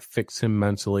he can't fix him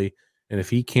mentally, and if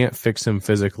he can't fix him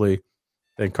physically,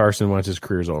 then Carson Wentz's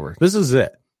career's over. This is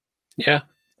it. Yeah.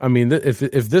 I mean, if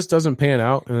this doesn't pan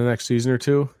out in the next season or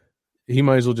two, he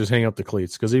might as well just hang up the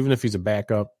cleats, because even if he's a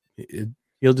backup,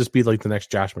 he'll just be like the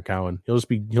next Josh McCown. He'll just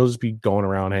be going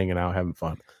around, hanging out, having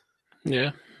fun.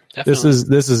 Yeah. Definitely.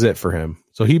 This is it for him.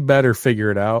 So he better figure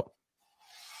it out.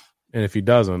 And if he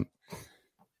doesn't,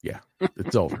 yeah,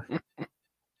 it's over.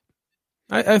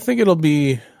 I think it'll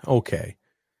be okay.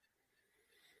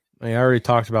 I already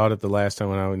talked about it the last time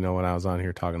when I was on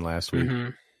here talking last week. Mm-hmm.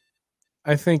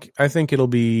 I think it'll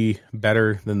be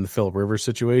better than the Phillip Rivers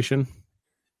situation.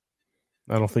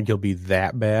 I don't think he'll be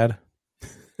that bad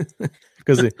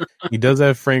because he does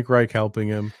have Frank Reich helping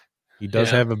him. He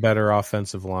does have a better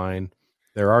offensive line.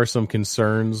 There are some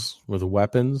concerns with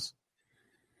weapons.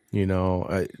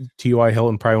 T.Y.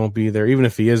 Hilton probably won't be there. Even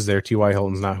if he is there, T.Y.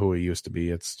 Hilton's not who he used to be.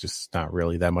 It's just not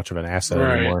really that much of an asset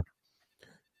anymore.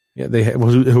 Yeah,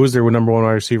 who was their number one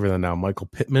wide receiver then now? Michael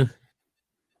Pittman?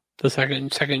 The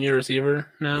second year receiver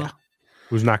now. Yeah.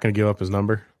 Who's not going to give up his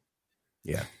number?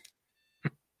 Yeah.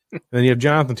 And then you have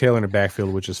Jonathan Taylor in the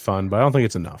backfield, which is fun, but I don't think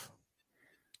it's enough.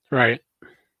 Right.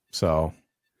 So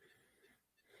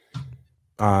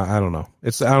I don't know.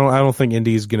 I don't think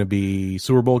Indy's going to be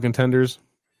Super Bowl contenders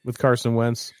with Carson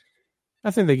Wentz.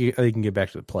 I think they can get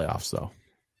back to the playoffs though.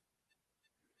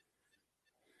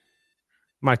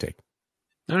 My take.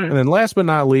 All right. And then last but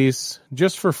not least,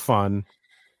 just for fun,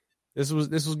 this was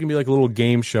going to be like a little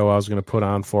game show I was going to put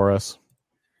on for us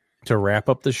to wrap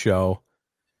up the show.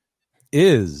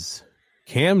 Is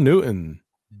Cam Newton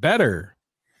better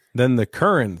than the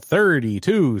current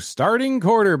 32 starting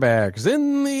quarterbacks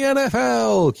in the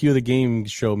NFL? Cue the game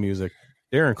show music.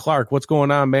 Darren Clark, what's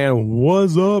going on, man?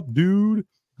 What's up, dude?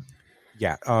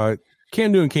 Yeah,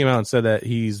 Cam Newton came out and said that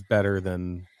he's better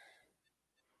than,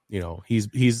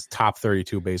 he's top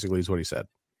 32 basically is what he said.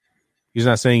 He's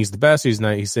not saying he's the best. He's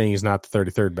saying he's not the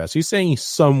 33rd best. He's saying he's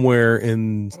somewhere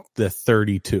in the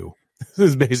 32.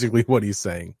 This is basically what he's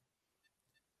saying.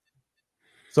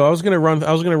 So I was gonna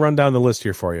run down the list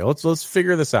here for you. Let's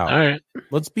figure this out. All right.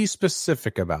 Let's be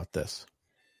specific about this.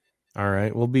 All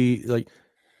right.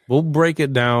 We'll break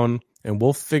it down and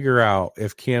we'll figure out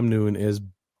if Cam Newton is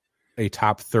a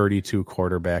top 32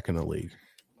 quarterback in the league.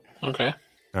 Okay.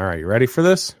 All right. You ready for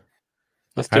this?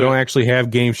 I don't actually have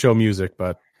game show music,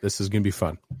 but this is gonna be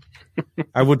fun.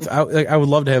 I would love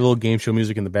to have a little game show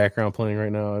music in the background playing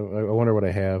right now. I wonder what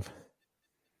I have.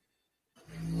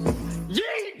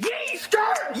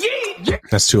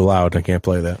 That's too loud. I can't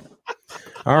play that.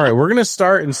 All right, we're going to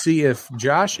start and see if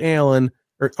Josh Allen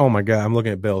oh my God, I'm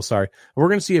looking at Bill. Sorry. We're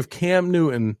going to see if Cam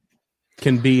Newton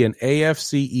can be an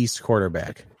AFC East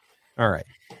quarterback. All right.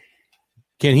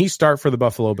 Can he start for the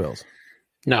Buffalo Bills?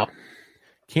 No.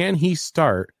 Can he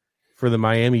start for the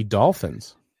Miami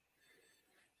Dolphins?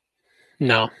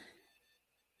 No.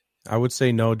 I would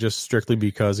say no, just strictly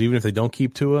because even if they don't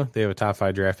keep Tua, they have a top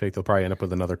 5 draft pick. They'll probably end up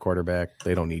with another quarterback.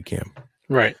 They don't need Cam.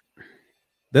 Right.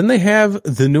 Then they have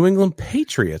the New England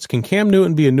Patriots. Can Cam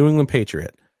Newton be a New England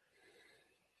Patriot?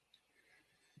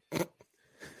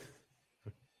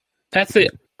 That's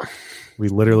it. We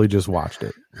literally just watched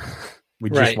it. We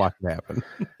just watched it happen.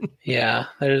 Yeah.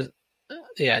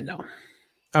 No.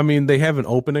 I mean, they have an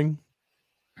opening.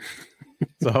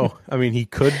 So, I mean, he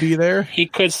could be there. He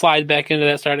could slide back into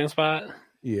that starting spot.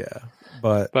 Yeah.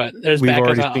 But there's we've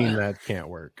already seen that can't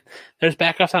work. There's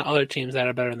backups on other teams that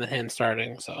are better than him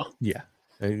starting. So yeah,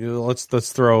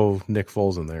 let's throw Nick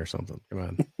Foles in there or something. Come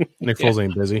on, Nick Foles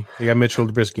ain't busy. You got Mitchell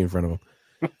Trubisky in front of him.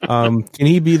 Can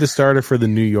he be the starter for the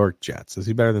New York Jets? Is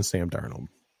he better than Sam Darnold?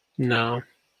 No.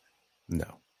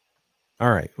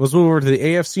 All right, let's move over to the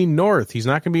AFC North. He's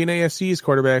not going to be an AFC East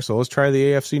quarterback, so let's try the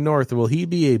AFC North. Will he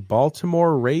be a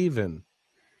Baltimore Raven?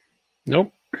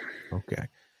 Nope. Okay.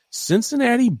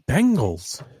 Cincinnati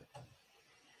Bengals.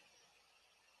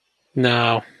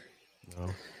 No.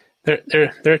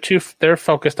 They're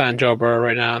focused on Joe Burrow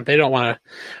right now. They don't want to.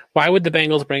 Why would the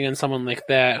Bengals bring in someone like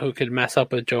that who could mess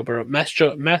up with Joe Burrow,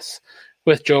 mess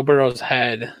with Joe Burrow's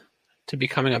head to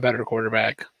becoming a better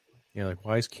quarterback? Yeah, like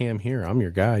why is Cam here? I'm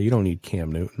your guy. You don't need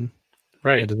Cam Newton.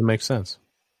 Right. It doesn't make sense.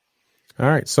 All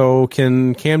right. So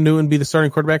can Cam Newton be the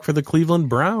starting quarterback for the Cleveland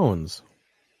Browns?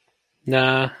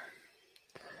 Nah.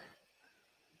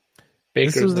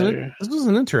 Baker's better. This was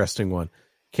an interesting one.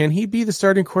 Can he be the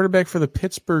starting quarterback for the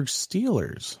Pittsburgh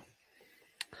Steelers?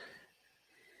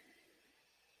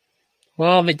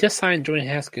 Well, they just signed Dwayne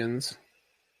Haskins.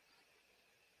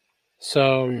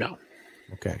 So, no.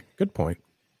 Okay. Good point.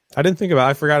 I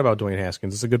forgot about Dwayne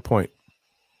Haskins. It's a good point.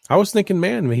 I was thinking,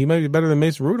 man, he might be better than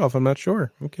Mason Rudolph. I'm not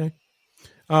sure. Okay.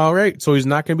 All right. So he's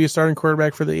not going to be a starting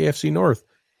quarterback for the AFC North.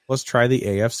 Let's try the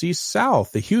AFC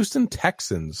South. The Houston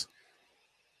Texans.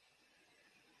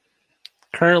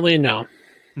 Currently, no.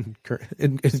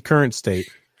 In current state.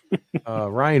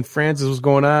 Ryan Francis was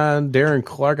going on. Darren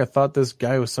Clark, I thought this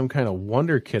guy was some kind of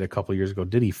wonder kid a couple years ago.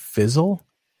 Did he fizzle?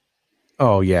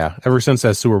 Oh, yeah. Ever since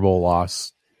that Super Bowl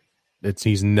loss,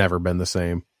 he's never been the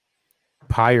same.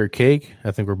 Pie or cake?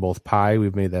 I think we're both pie.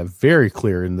 We've made that very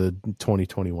clear in the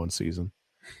 2021 season.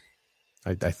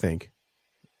 I think.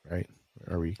 Right?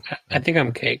 Are we? I think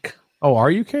I'm cake. Oh,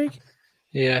 are you cake?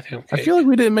 Yeah, I think I'm cake. I feel like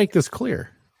we didn't make this clear.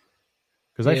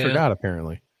 Because I forgot,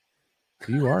 apparently.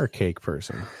 You are a cake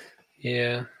person.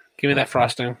 Yeah. Give me that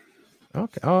frosting.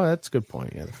 Okay. Oh, that's a good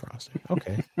point. Yeah, the frosting.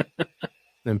 Okay.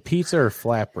 Then pizza or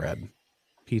flatbread?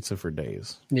 Pizza for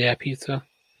days. Yeah, pizza.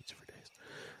 Pizza for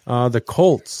days. The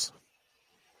Colts.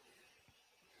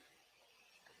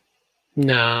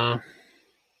 No.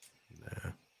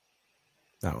 Nah.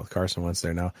 Not with Carson Wentz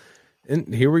there now.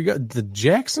 And here we go. The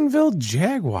Jacksonville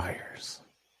Jaguars.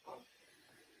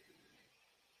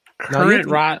 Current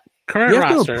you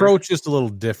have roster. to approach this a little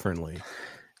differently.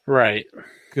 Right.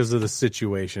 Because of the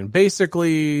situation.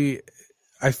 Basically,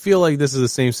 I feel like this is the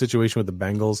same situation with the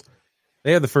Bengals.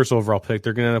 They have the first overall pick.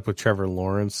 They're going to end up with Trevor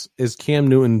Lawrence. Is Cam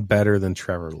Newton better than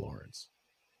Trevor Lawrence?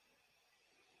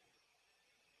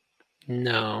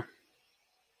 No.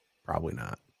 Probably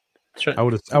not. Sure. I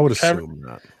would assume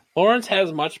not. Lawrence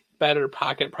has much better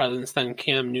pocket presence than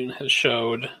Cam Newton has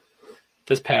showed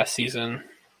this past season.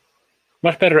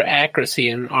 Much better accuracy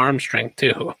and arm strength,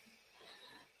 too.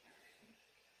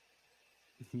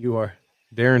 You are.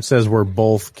 Darren says we're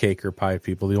both cake or pie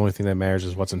people. The only thing that matters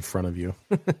is what's in front of you.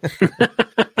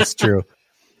 That's true.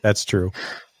 That's true.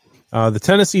 The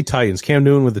Tennessee Titans. Cam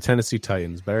Newton with the Tennessee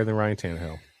Titans. Better than Ryan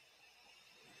Tannehill.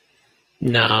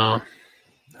 No.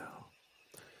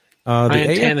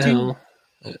 Ryan Tannehill.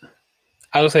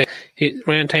 I would say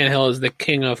Ryan Tannehill is the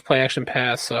king of play action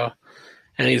pass, and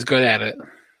he's good at it.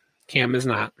 Cam is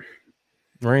not.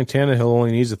 Ryan Tannehill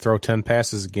only needs to throw 10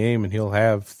 passes a game, and he'll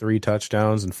have 3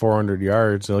 touchdowns and 400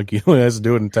 yards. Like, he only has to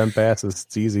do it in 10 passes.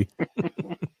 It's easy.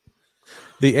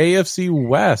 The AFC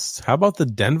West. How about the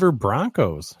Denver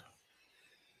Broncos?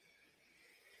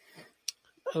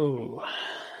 Oh.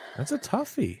 That's a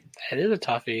toughie. That is a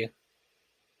toughie.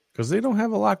 Because they don't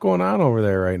have a lot going on over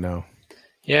there right now.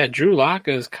 Yeah, Drew Lock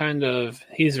is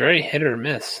he's very hit or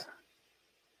miss.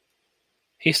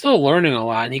 He's still learning a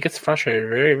lot, and he gets frustrated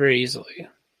very, very easily.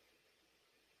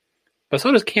 But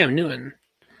so does Cam Newton.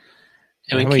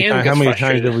 And how many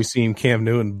times have we seen Cam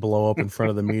Newton blow up in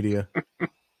front of the media?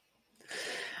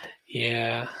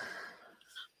 Yeah.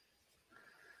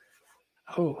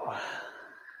 Oh.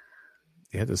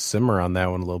 You had to simmer on that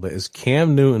one a little bit. Is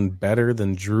Cam Newton better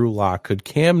than Drew Lock? Could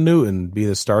Cam Newton be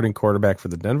the starting quarterback for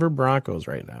the Denver Broncos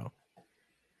right now?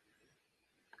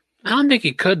 I don't think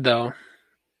he could, though.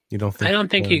 You don't think? I don't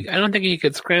think he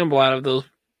could scramble out of those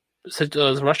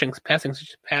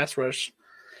pass rush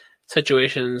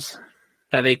situations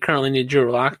that they currently need Drew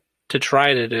Lock to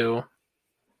try to do.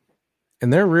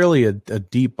 And they're really a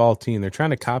deep ball team. They're trying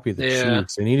to copy the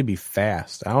Chiefs. They need to be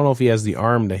fast. I don't know if he has the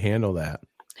arm to handle that.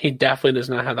 He definitely does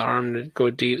not have the arm to go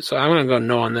deep. So I'm going to go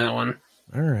no on that one.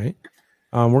 All right.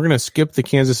 We're going to skip the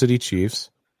Kansas City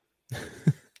Chiefs.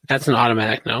 That's an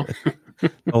automatic no.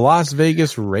 The Las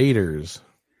Vegas Raiders.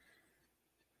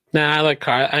 Nah, I like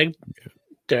Carr. I like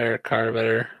Derek Carr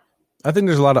better. I think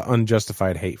there's a lot of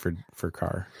unjustified hate for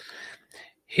Carr.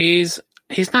 He's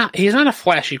not a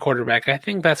flashy quarterback. I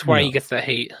think that's why he gets the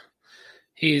hate.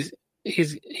 He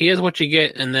is what you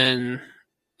get, and then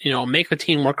make the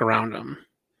team work around him.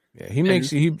 Yeah, he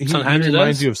reminds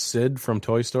you of Sid from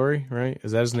Toy Story, right?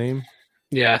 Is that his name?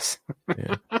 Yes.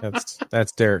 Yeah,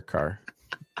 that's Derek Carr.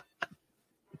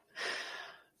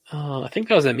 I think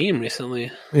that was a meme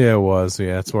recently. Yeah, it was.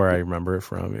 Yeah, that's where I remember it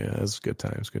from. Yeah, it was good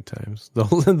times. Good times.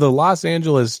 The Los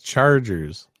Angeles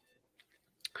Chargers.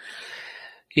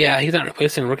 Yeah, he's not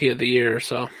replacing Rookie of the Year,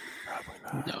 so probably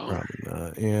not. No. Probably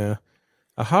not. Yeah.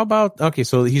 How about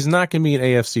so he's not going to be an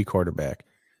AFC quarterback.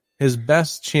 His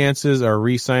best chances are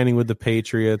re-signing with the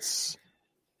Patriots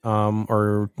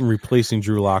or replacing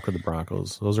Drew Lock with the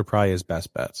Broncos. Those are probably his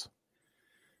best bets.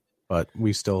 But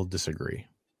we still disagree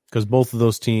because both of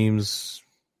those teams,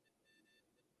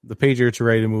 the Patriots are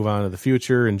ready to move on to the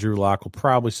future, and Drew Lock will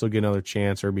probably still get another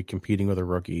chance or be competing with a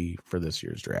rookie for this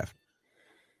year's draft.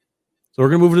 So we're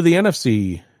going to move to the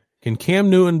NFC. Can Cam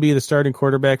Newton be the starting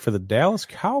quarterback for the Dallas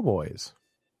Cowboys?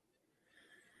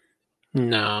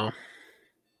 No.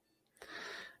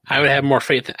 I would have more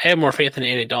faith. I have more faith in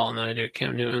Andy Dalton than I do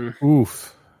Cam Newton.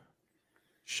 Oof.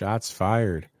 Shots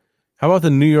fired. How about the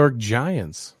New York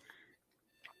Giants?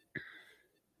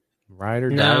 Ride or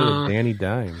die with Danny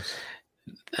Dimes.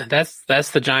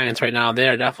 That's the Giants right now. They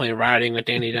are definitely riding with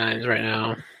Danny Dimes right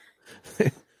now.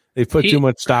 They put too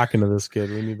much stock into this kid.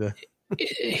 We need to.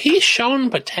 He's shown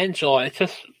potential. It's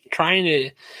just trying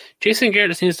to. Jason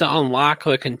Garrett just needs to unlock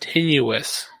the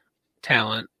continuous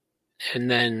talent,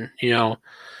 and then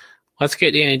let's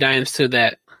get Danny Dimes to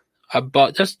that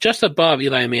above, just above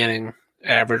Eli Manning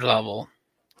average level.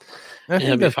 I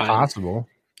think that's possible.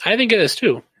 I think it is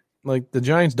too. Like the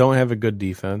Giants don't have a good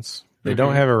defense. They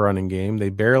don't have a running game. They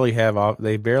barely have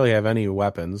any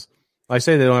weapons. I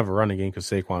say they don't have a running game because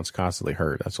Saquon's constantly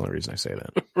hurt. That's the only reason I say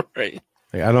that. Right.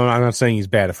 Like, I'm not saying he's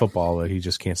bad at football, but he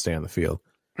just can't stay on the field.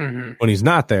 Mm-hmm. When he's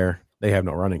not there, they have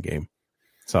no running game.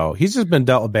 So he's just been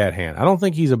dealt a bad hand. I don't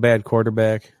think he's a bad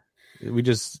quarterback.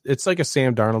 It's like a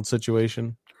Sam Darnold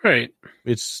situation. Right.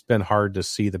 It's been hard to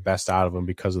see the best out of him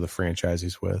because of the franchise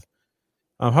he's with.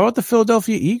 How about the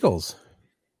Philadelphia Eagles?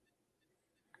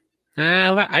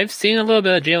 I've seen a little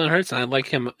bit of Jalen Hurts, and I like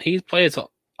him. He plays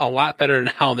a lot better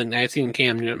now than I've seen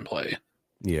Cam Newton play.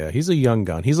 Yeah, he's a young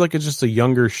gun. He's like just a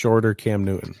younger, shorter Cam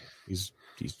Newton. He's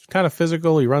kind of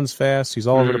physical. He runs fast. He's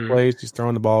all over the place. He's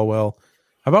throwing the ball well.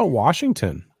 How about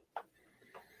Washington?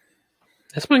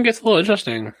 This one gets a little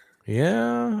interesting.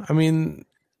 Yeah, I mean,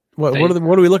 what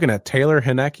are we looking at? Taylor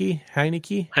Heineke?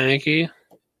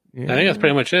 Yeah. I think that's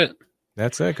pretty much it.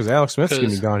 That's it, because Alex Smith's going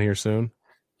to be gone here soon.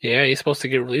 Yeah, he's supposed to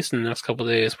get released in the next couple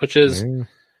of days, which is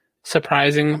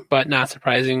surprising, but not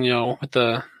surprising, with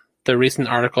the recent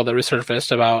article that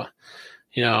resurfaced about,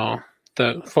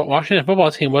 the Washington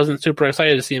football team wasn't super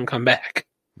excited to see him come back.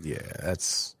 Yeah,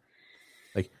 that's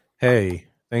like, hey,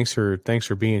 thanks for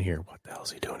being here. What the hell is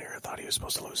he doing here? I thought he was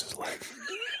supposed to lose his leg.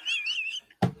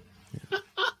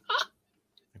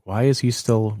 Why is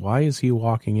he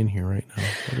walking in here right now?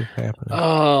 What is happening?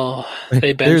 Oh,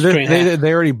 they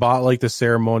already bought like the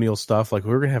ceremonial stuff. Like,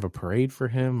 we're going to have a parade for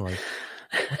him. Like,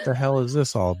 what the hell is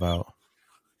this all about?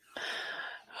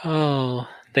 Oh,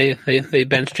 they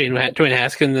benched Dwayne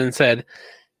Haskins and said,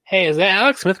 "Hey, is that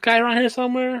Alex Smith guy around here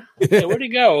somewhere? Hey, where'd he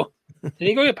go? Did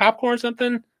he go get popcorn or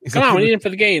something? Come on, we need him for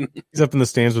the game." He's up in the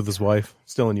stands with his wife,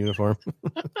 still in uniform.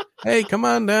 Hey, come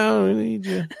on down. We need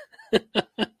you.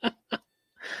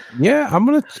 Yeah, I'm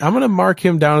gonna mark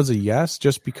him down as a yes,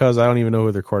 just because I don't even know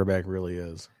who their quarterback really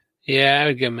is. Yeah, I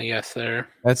would give him a yes there.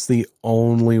 That's the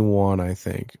only one, I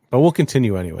think. But we'll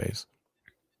continue anyways.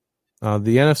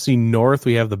 The NFC North,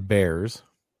 we have the Bears.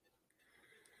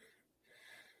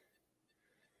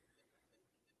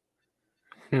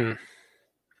 I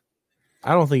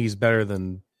don't think he's better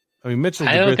than. I mean, Mitchell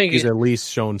Trubisky's at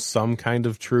least shown some kind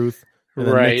of truth. And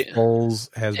then right. Nick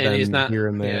Foles has been here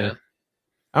and there. Yeah.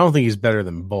 I don't think he's better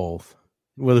than both.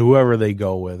 With whoever they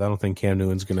go with, I don't think Cam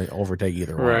Newton's going to overtake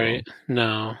either one. Right.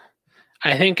 No.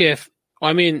 I think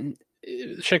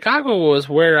Chicago was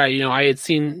where I had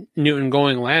seen Newton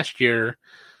going last year,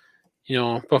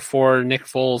 before Nick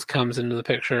Foles comes into the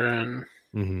picture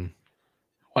and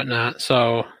whatnot.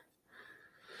 So,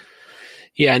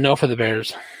 yeah, no for the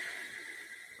Bears.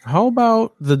 How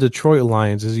about the Detroit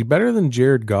Lions? Is he better than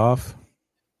Jared Goff?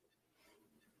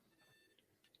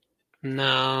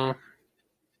 No.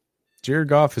 Jared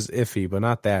Goff is iffy, but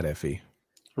not that iffy.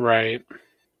 Right.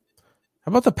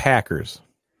 How about the Packers?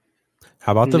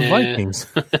 How about the Vikings?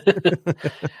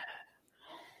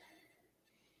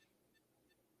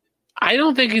 I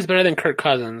don't think he's better than Kirk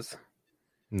Cousins.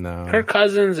 No. Kirk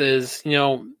Cousins is,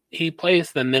 he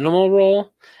plays the minimal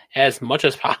role as much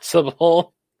as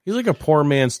possible. He's like a poor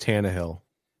man's Tannehill.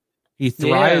 He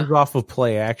thrives off of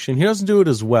play action. He doesn't do it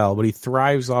as well, but he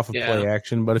thrives off of play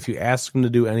action. But if you ask him to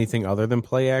do anything other than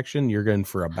play action, you're going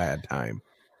for a bad time.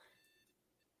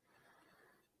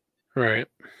 Right.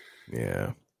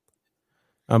 Yeah.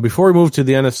 Before we move to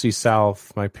the NFC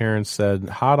South, my parents said,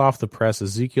 hot off the press,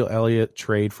 Ezekiel Elliott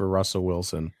trade for Russell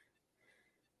Wilson.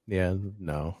 Yeah,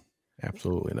 no,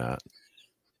 absolutely not.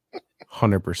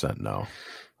 100% no.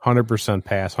 100%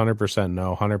 pass, 100%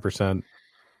 no, 100%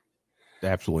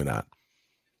 absolutely not.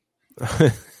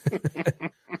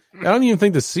 I don't even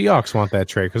think the Seahawks want that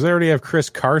trade because they already have Chris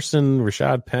Carson,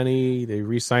 Rashad Penny. They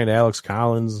re-signed Alex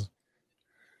Collins.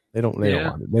 They don't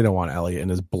want it. They don't want Elliott in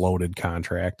his bloated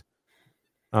contract.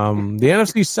 The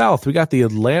NFC South, we got the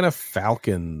Atlanta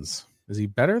Falcons. Is he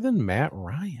better than Matt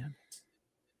Ryan?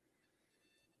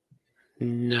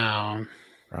 No.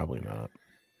 Probably not.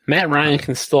 Matt Ryan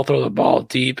can still throw the ball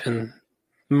deep and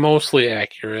mostly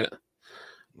accurate.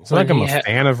 It's not like I'm a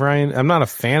fan of Ryan. I'm not a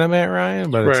fan of Matt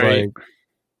Ryan, but it's like,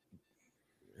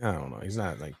 I don't know. He's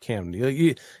not like Cam.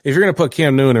 If you're going to put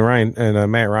Cam Newton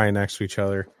and Matt Ryan next to each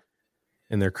other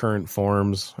in their current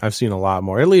forms, I've seen a lot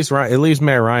more. At least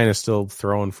Matt Ryan is still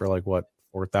throwing for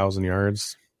 4,000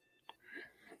 yards.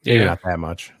 Yeah, maybe not that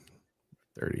much.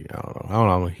 30. I don't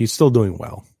know. He's still doing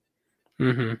well.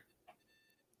 Mm-hmm.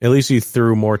 At least he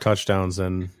threw more touchdowns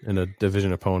than in a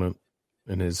division opponent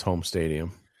in his home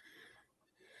stadium.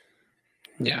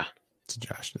 Yeah, it's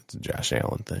a Josh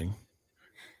Allen thing.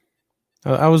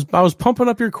 I was pumping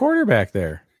up your quarterback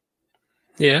there.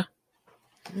 Yeah.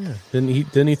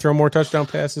 Didn't he throw more touchdown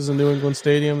passes in New England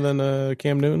Stadium than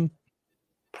Cam Newton?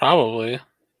 Probably.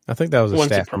 I think that was a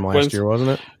stat from last year,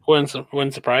 wasn't it?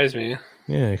 Wouldn't surprise me.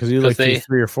 Yeah, because he was like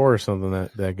 3 or 4 or something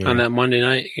that game on that Monday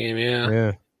night game.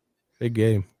 Yeah, big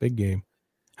game.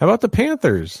 How about the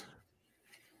Panthers?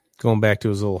 Going back to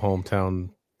his little hometown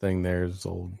thing there, his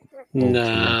old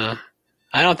nah,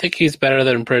 I don't think he's better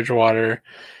than Bridgewater.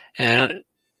 And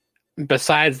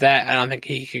besides that, I don't think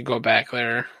he could go back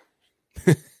there.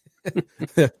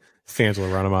 Fans will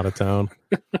run him out of town.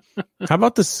 How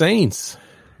about the Saints?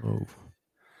 Oh.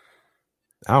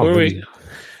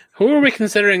 Who are we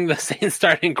considering the Saints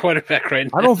starting quarterback right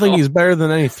now? I don't think he's better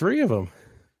than any 3 of them.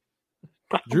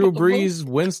 Probably. Drew Brees,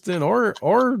 Winston, or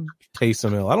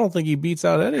Taysom Hill. I don't think he beats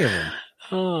out any of them.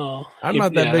 I'm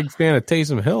not that big fan of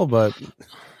Taysom Hill, but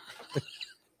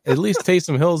at least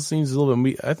Taysom Hill seems a little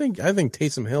bit. I think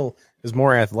Taysom Hill is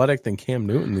more athletic than Cam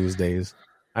Newton these days.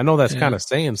 I know that's kind of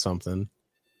saying something.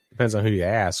 Depends on who you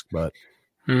ask, but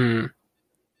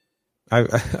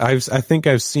I think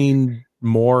I've seen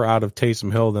more out of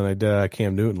Taysom Hill than I did out of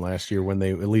Cam Newton last year when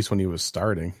he was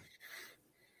starting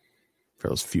for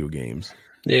those few games.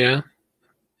 Yeah.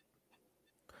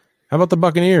 How about the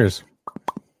Buccaneers?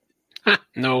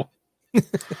 No. I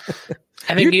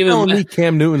think You're telling me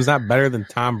Cam Newton's not better than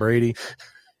Tom Brady?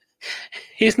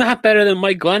 He's not better than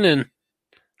Mike Glennon.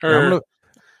 Or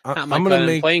I'm going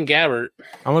to Blaine Gabbert.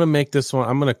 I'm going to make this one.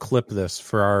 I'm going to clip this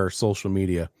for our social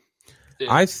media.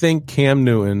 Yeah. I think Cam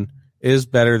Newton is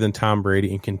better than Tom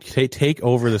Brady and can take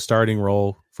over the starting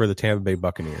role for the Tampa Bay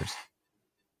Buccaneers.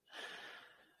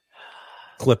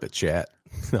 Clip it, chat.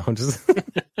 No, I'm just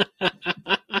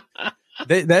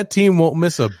that team won't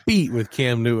miss a beat with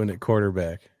Cam Newton at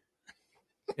quarterback,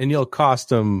 and you'll cost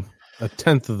them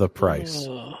 1/10 of the price.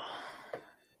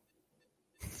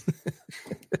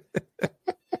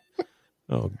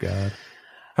 Oh God!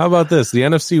 How about this? The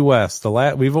NFC West.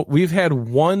 We've had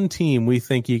one team we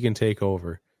think he can take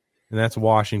over, and that's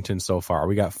Washington so far.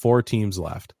 We got 4 teams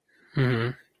left.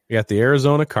 Mm-hmm. We got the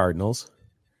Arizona Cardinals.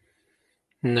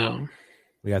 No.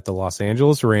 We got the Los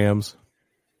Angeles Rams.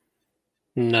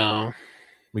 No.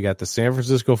 We got the San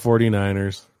Francisco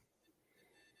 49ers.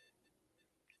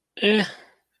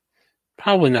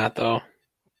 Probably not, though.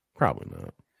 Probably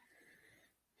not.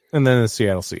 And then the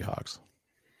Seattle Seahawks.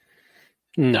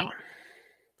 No.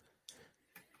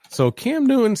 So Cam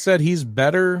Newton said he's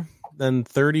better than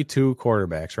 32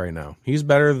 quarterbacks right now. He's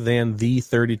better than the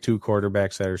 32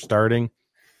 quarterbacks that are starting.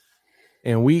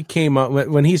 And we came up,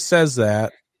 when he says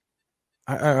that,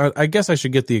 I guess I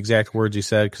should get the exact words he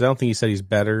said, because I don't think he said he's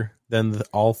better than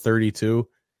all 32.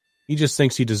 He just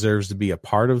thinks he deserves to be a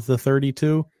part of the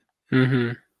 32,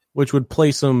 which would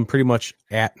place him pretty much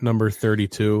at number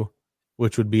 32,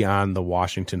 which would be on the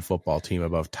Washington football team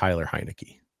above Taylor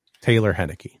Heineke,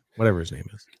 whatever his name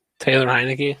is. Taylor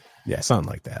Heineke? Yeah, something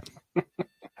like that.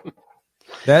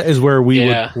 That is where we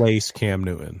would place Cam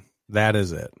Newton. That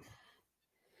is it.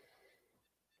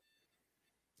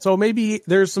 So maybe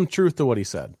there's some truth to what he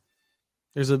said.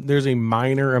 There's a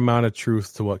minor amount of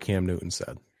truth to what Cam Newton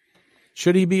said.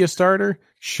 Should he be a starter?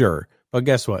 Sure. But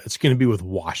guess what? It's going to be with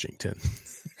Washington.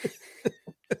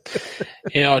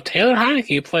 Taylor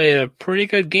Heineke played a pretty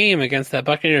good game against that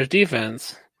Buccaneers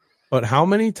defense. But how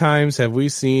many times have we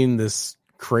seen this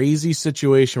crazy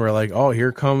situation where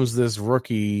here comes this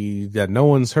rookie that no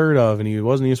one's heard of and he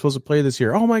wasn't even supposed to play this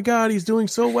year. Oh my God, he's doing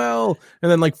so well.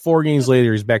 And then 4 games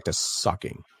later, he's back to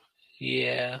sucking.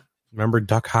 Yeah. Remember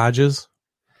Duck Hodges?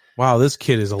 Wow, this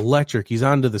kid is electric. He's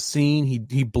onto the scene.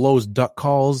 He blows duck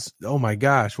calls. Oh my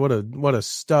gosh, what a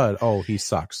stud. Oh, he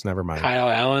sucks. Never mind. Kyle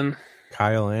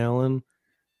Allen.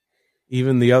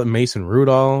 Even the other Mason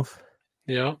Rudolph.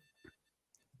 Yeah.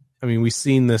 I mean, we've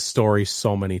seen this story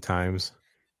so many times.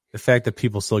 The fact that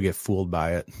people still get fooled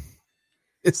by it,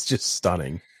 it's just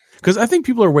stunning. Because I think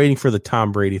people are waiting for the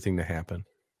Tom Brady thing to happen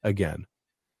again.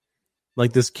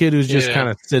 Like this kid who's just kind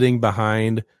of sitting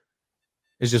behind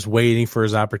is just waiting for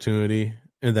his opportunity.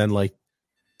 And then like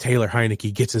Taylor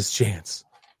Heineke gets his chance.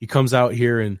 He comes out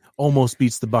here and almost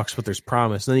beats the Bucs, but there's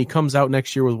promise. And then he comes out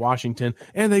next year with Washington,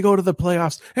 and they go to the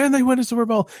playoffs, and they win a Super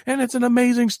Bowl, and it's an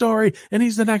amazing story, and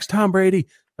he's the next Tom Brady.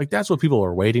 Like, that's what people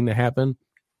are waiting to happen.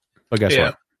 But guess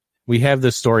what? We have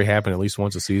this story happen at least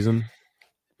once a season.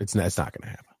 It's not going to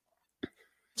happen.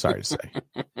 Sorry to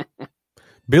say.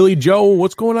 Billy Joe,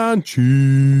 what's going on?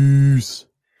 Cheese.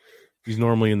 He's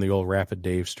normally in the old Rapid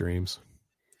Dave streams.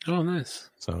 Oh,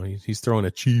 nice. So he's throwing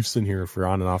a Chiefs in here for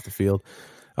on and off the field.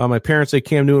 My parents say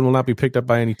Cam Newton will not be picked up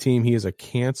by any team. He is a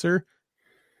cancer.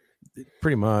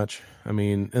 Pretty much. I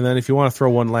mean, and then if you want to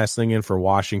throw one last thing in for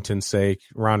Washington's sake,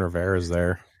 Ron Rivera's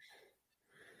there.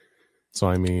 So,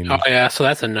 I mean. Oh, yeah. So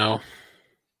that's a no.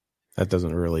 That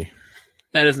doesn't really.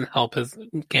 That doesn't help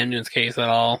Cam Newton's case at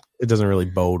all. It doesn't really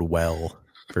bode well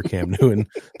for Cam Newton,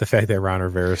 the fact that Ron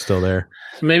Rivera is still there.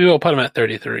 So maybe we'll put him at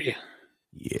 33.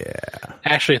 Yeah.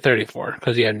 Actually, 34,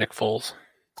 because you had Nick Foles.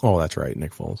 Oh, that's right,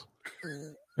 Nick Foles.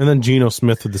 And then Geno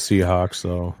Smith with the Seahawks,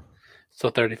 so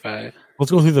 35.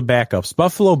 Let's go through the backups.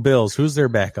 Buffalo Bills, who's their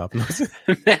backup?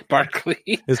 Matt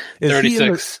Barkley, is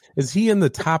 36. Is he in the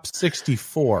top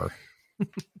 64?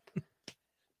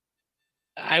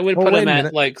 I would put him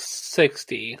at like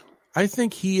 60. I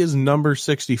think he is number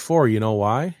 64. You know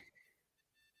why?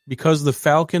 Because the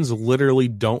Falcons literally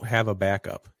don't have a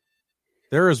backup.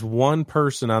 There is one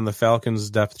person on the Falcons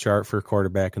depth chart for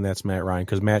quarterback, and that's Matt Ryan,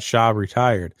 because Matt Schaub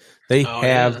retired. They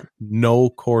have no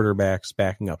quarterbacks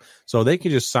backing up. So they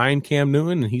can just sign Cam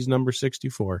Newton, and he's number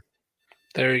 64.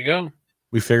 There you go.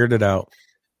 We figured it out.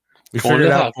 We figured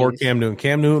it out for Cam Newton.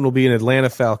 Cam Newton will be an Atlanta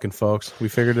Falcon, folks. We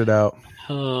figured it out.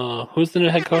 Who's the new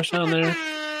head coach down there?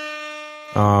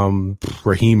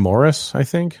 Raheem Morris, I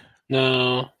think.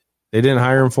 No. They didn't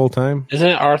hire him full-time? Isn't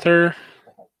it Arthur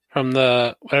from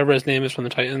the, whatever his name is, from the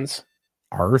Titans?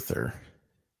 Arthur.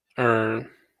 Or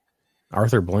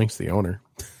Arthur Blank's the owner.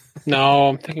 No,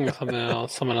 I'm thinking of something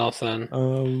else. Someone else then.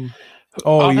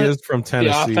 He is from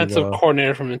Tennessee. The offensive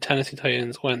coordinator from the Tennessee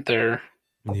Titans went there.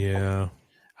 Yeah.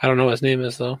 I don't know what his name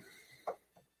is, though.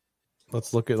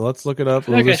 Let's look it up.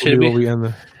 We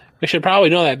should probably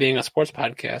know that, being a sports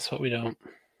podcast, but we don't.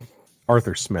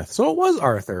 Arthur Smith. So it was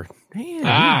Arthur.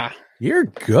 Damn. You're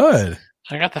good.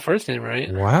 I got the first name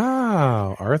right.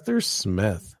 Wow. Arthur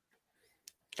Smith.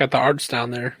 Got the arts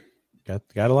down there.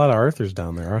 Got a lot of Arthurs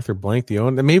down there. Arthur Blank, the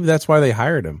owner. Maybe that's why they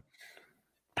hired him.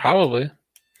 Probably.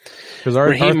 Because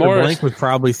Arthur Blank was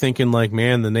probably thinking, like,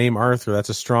 man, the name Arthur, that's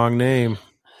a strong name.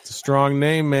 It's a strong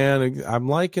name, man. I'm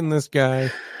liking this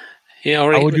guy.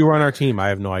 How would you run our team? I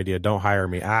have no idea. Don't hire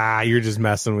me. You're just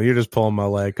messing with me. You're just pulling my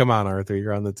leg. Come on, Arthur.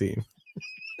 You're on the team.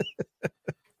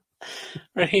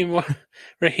 Raheem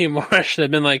Morris should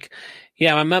have been like,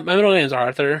 yeah, my middle name's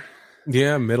Arthur.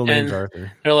 Yeah, middle name's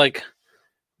Arthur. They're like,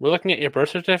 we're looking at your birth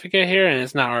certificate here, and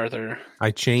it's not Arthur.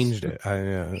 I changed it.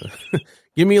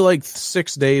 Give me like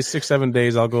 6 days, 7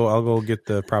 days. I'll go get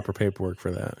the proper paperwork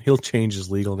for that. He'll change his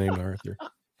legal name to Arthur.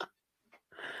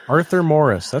 Arthur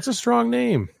Morris. That's a strong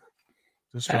name.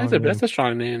 That's a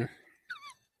strong name.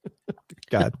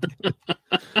 God,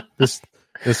 this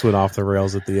went off the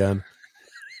rails at the end.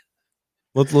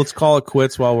 Let's call it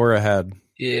quits while we're ahead.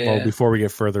 Yeah. Well, before we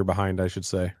get further behind, I should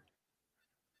say.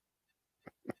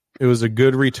 It was a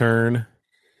good return.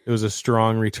 It was a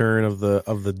strong return of the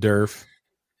Derf.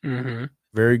 Mm-hmm.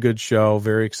 Very good show.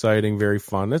 Very exciting. Very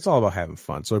fun. It's all about having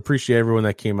fun. So I appreciate everyone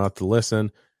that came out to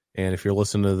listen. And if you're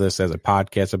listening to this as a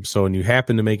podcast episode and you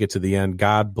happen to make it to the end,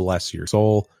 God bless your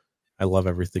soul. I love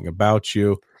everything about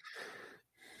you.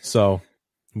 So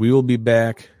we will be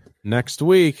back next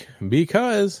week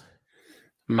because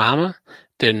Mama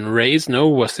didn't raise no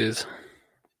wussies.